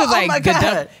 Oh, He was like, my the God.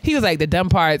 dumb, he was like, the dumb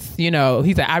parts, you know,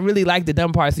 he's like, I really like the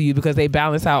dumb parts of you because they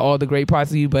balance out all the great parts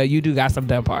of you, but you do got some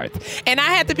dumb parts. And I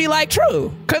had to be like,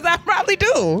 true, because I probably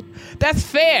do. That's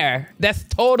fair. That's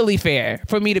totally fair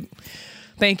for me to,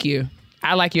 thank you.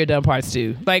 I like your dumb parts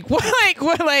too. Like, what,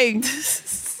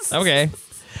 okay.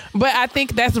 But I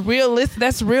think that's realistic.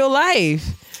 That's real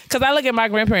life. Because I look at my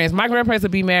grandparents. My grandparents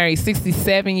would be married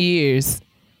 67 years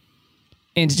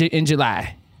in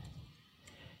July.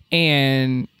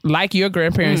 And like your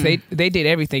grandparents, they did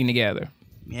everything together.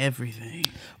 Everything.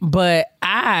 But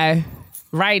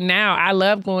right now, I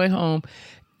love going home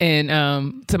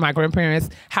and to my grandparents'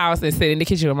 house and sit in the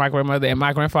kitchen with my grandmother and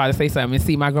my grandfather say something and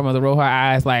see my grandmother roll her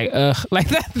eyes like, ugh. Like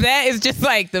that is just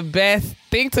like the best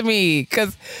thing to me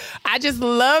because I just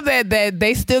love that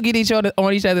they still get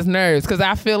on each other's nerves because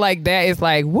I feel like that is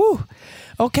like, woo,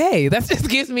 okay. That just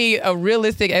gives me a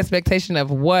realistic expectation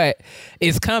of what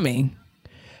is coming.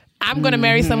 I'm going to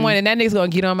marry someone and that nigga's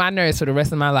going to get on my nerves for the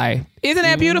rest of my life. Isn't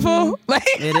that beautiful? Like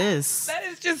It is. that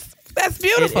is just, that's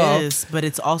beautiful. It is, but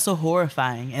it's also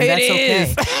horrifying, and It that's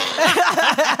is.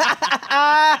 okay.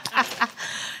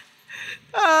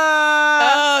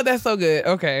 Oh, that's so good.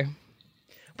 Okay.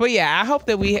 But yeah, I hope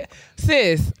that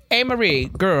sis, A-Marie,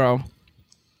 girl.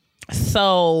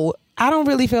 So I don't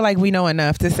really feel like we know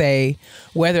enough to say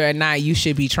whether or not you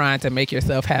should be trying to make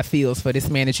yourself have feels for this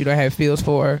man that you don't have feels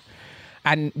for.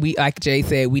 We, like Jay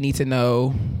said, we need to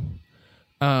know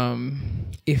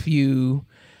if you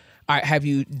have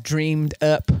you dreamed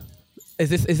up. Is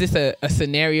this a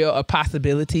scenario of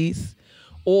possibilities,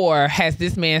 or has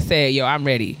this man said, "Yo, I'm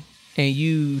ready," and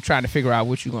you trying to figure out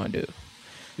what you're gonna do?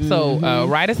 So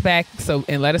write us back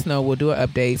and let us know. We'll do an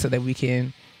update so that we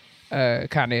can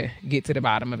kind of get to the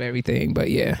bottom of everything.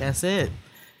 But yeah, That's it.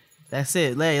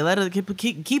 Let us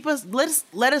keep us.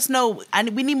 Let us know.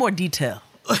 We need more detail.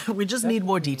 We just need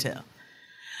more detail.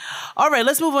 All right,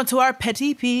 let's move on to our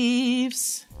petty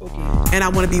peeves. And I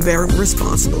want to be very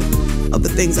responsible of the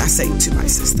things I say to my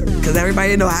sister. Because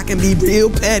everybody know I can be real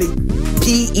petty.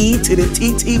 P-E to the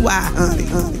T-T-Y, honey.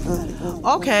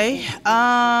 Okay,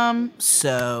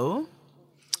 so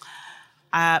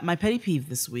my petty peeve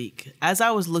this week, as I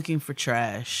was looking for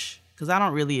trash, because I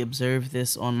don't really observe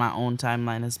this on my own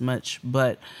timeline as much,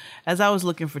 but as I was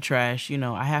looking for trash, you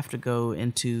know, I have to go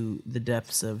into the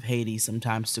depths of Hades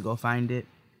sometimes to go find it.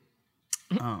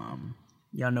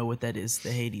 Y'all know what that is,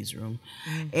 the Hades room.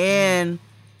 And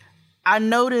I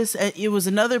noticed it was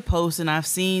another post, and I've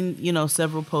seen, you know,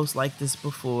 several posts like this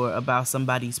before about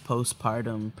somebody's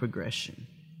postpartum progression.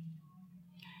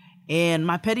 And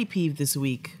my petty peeve this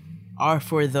week are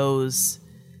for those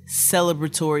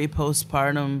celebratory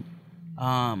postpartum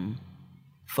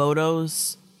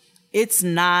photos. It's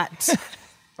not.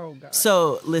 Oh God.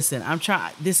 So listen,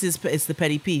 it's the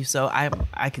petty peeve, so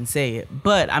I can say it,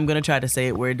 but I'm gonna try to say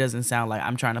it where it doesn't sound like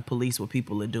I'm trying to police what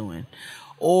people are doing,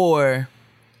 or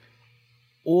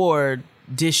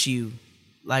dish you,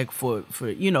 like for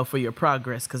your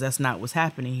progress, because that's not what's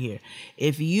happening here.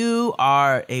 If you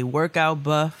are a workout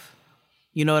buff,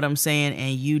 you know what I'm saying,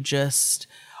 and you just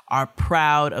are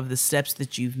proud of the steps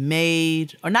that you've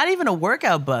made, or not even a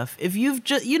workout buff, if you've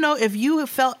just, if you have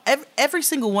felt, every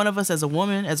single one of us as a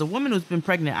woman who's been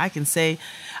pregnant, I can say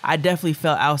I definitely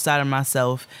felt outside of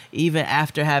myself even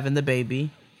after having the baby,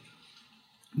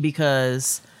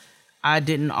 because I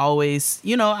didn't always,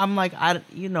 I'm like,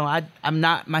 I'm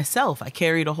not myself. I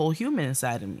carried a whole human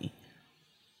inside of me.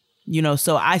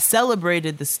 So I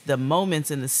celebrated the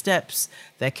moments and the steps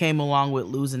that came along with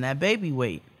losing that baby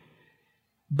weight.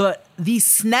 But these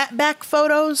snapback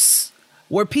photos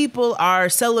where people are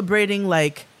celebrating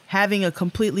like having a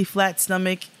completely flat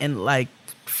stomach and like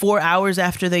 4 hours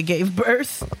after they gave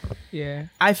birth. Yeah.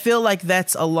 I feel like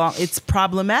it's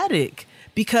problematic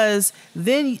because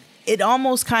then it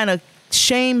almost kind of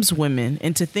shames women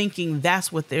into thinking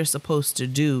that's what they're supposed to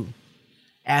do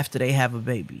after they have a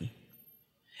baby.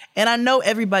 And I know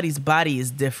everybody's body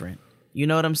is different. You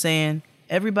know what I'm saying?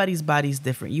 Everybody's body's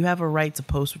different. You have a right to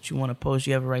post what you want to post.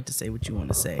 You have a right to say what you want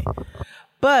to say.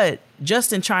 But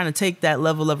just in trying to take that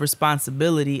level of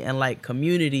responsibility and like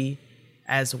community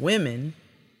as women,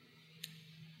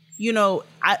 you know,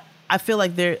 I feel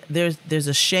like there's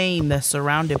a shame that's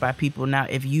surrounded by people now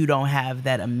if you don't have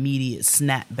that immediate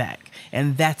snapback,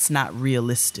 and that's not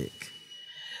realistic.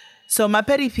 So my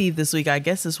petty peeve this week, I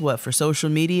guess, is what, for social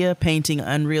media, painting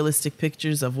unrealistic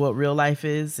pictures of what real life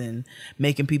is and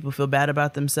making people feel bad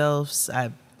about themselves.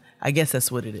 I guess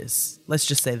that's what it is. Let's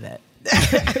just say that.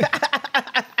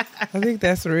 I think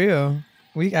that's real.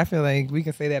 I feel like we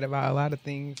can say that about a lot of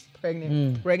things.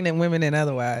 Pregnant women and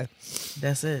otherwise.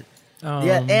 That's it.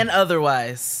 Yeah, and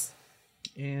otherwise.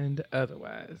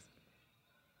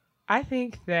 I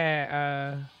think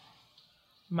that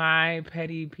my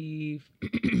petty peeve,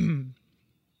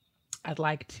 I'd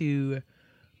like to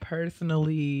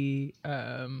personally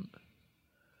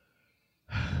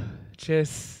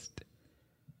just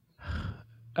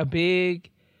a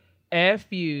big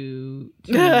F you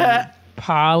to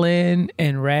pollen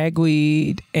and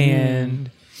ragweed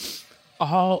and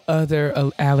all other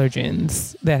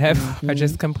allergens that are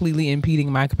just completely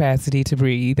impeding my capacity to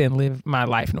breathe and live my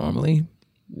life normally.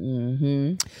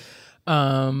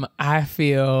 I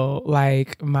feel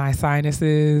like my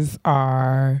sinuses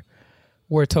were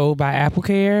told by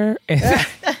AppleCare and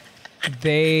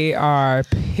they are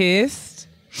pissed,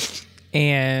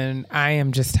 and I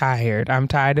am just tired. I'm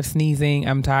tired of sneezing.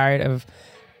 I'm tired of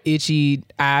itchy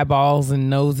eyeballs and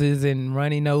noses and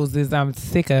runny noses. I'm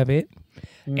sick of it.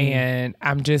 And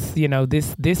I'm just,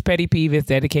 this petty peeve is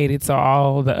dedicated to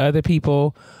all the other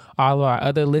people, all our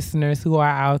other listeners who are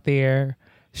out there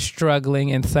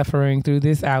struggling and suffering through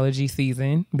this allergy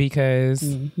season,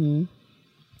 because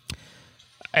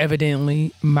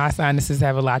evidently my sinuses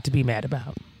have a lot to be mad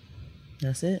about.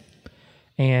 That's it.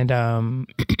 And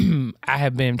I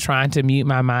have been trying to mute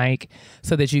my mic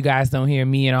so that you guys don't hear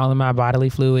me and all of my bodily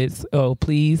fluids. Oh,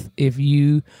 please, if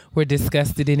you were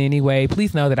disgusted in any way,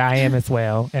 please know that I am as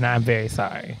well, and I'm very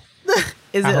sorry.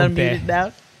 Is it unmuted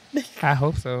now? I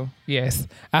hope so. Yes.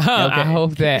 I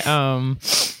hope that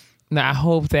I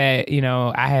hope that,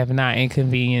 I have not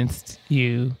inconvenienced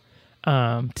you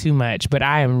too much, but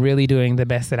I am really doing the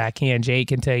best that I can. Jade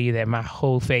can tell you that my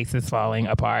whole face is falling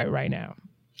apart right now.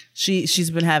 She's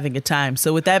been having a time.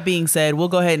 So with that being said, we'll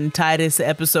go ahead and tie this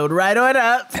episode right on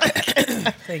up.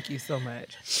 Thank you so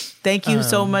much. Thank you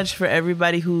so much for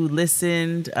everybody who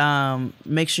listened.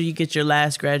 Make sure you get your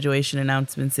last graduation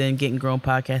announcements in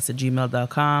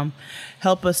gettinggrownpodcast@gmail.com.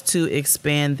 Help us to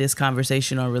expand this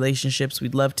conversation on relationships.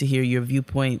 We'd love to hear your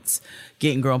viewpoints.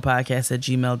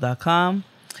 Gettinggrownpodcast@gmail.com.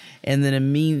 And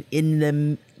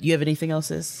then you have anything else,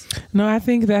 sis? No, I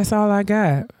think that's all I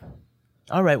got.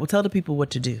 All right. Well, tell the people what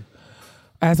to do.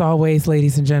 As always,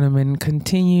 ladies and gentlemen,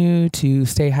 continue to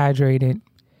stay hydrated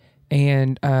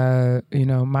and,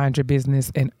 mind your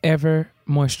business and ever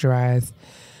moisturize,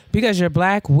 because your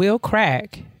black will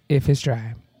crack if it's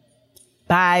dry.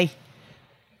 Bye.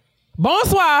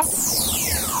 Bonsoir.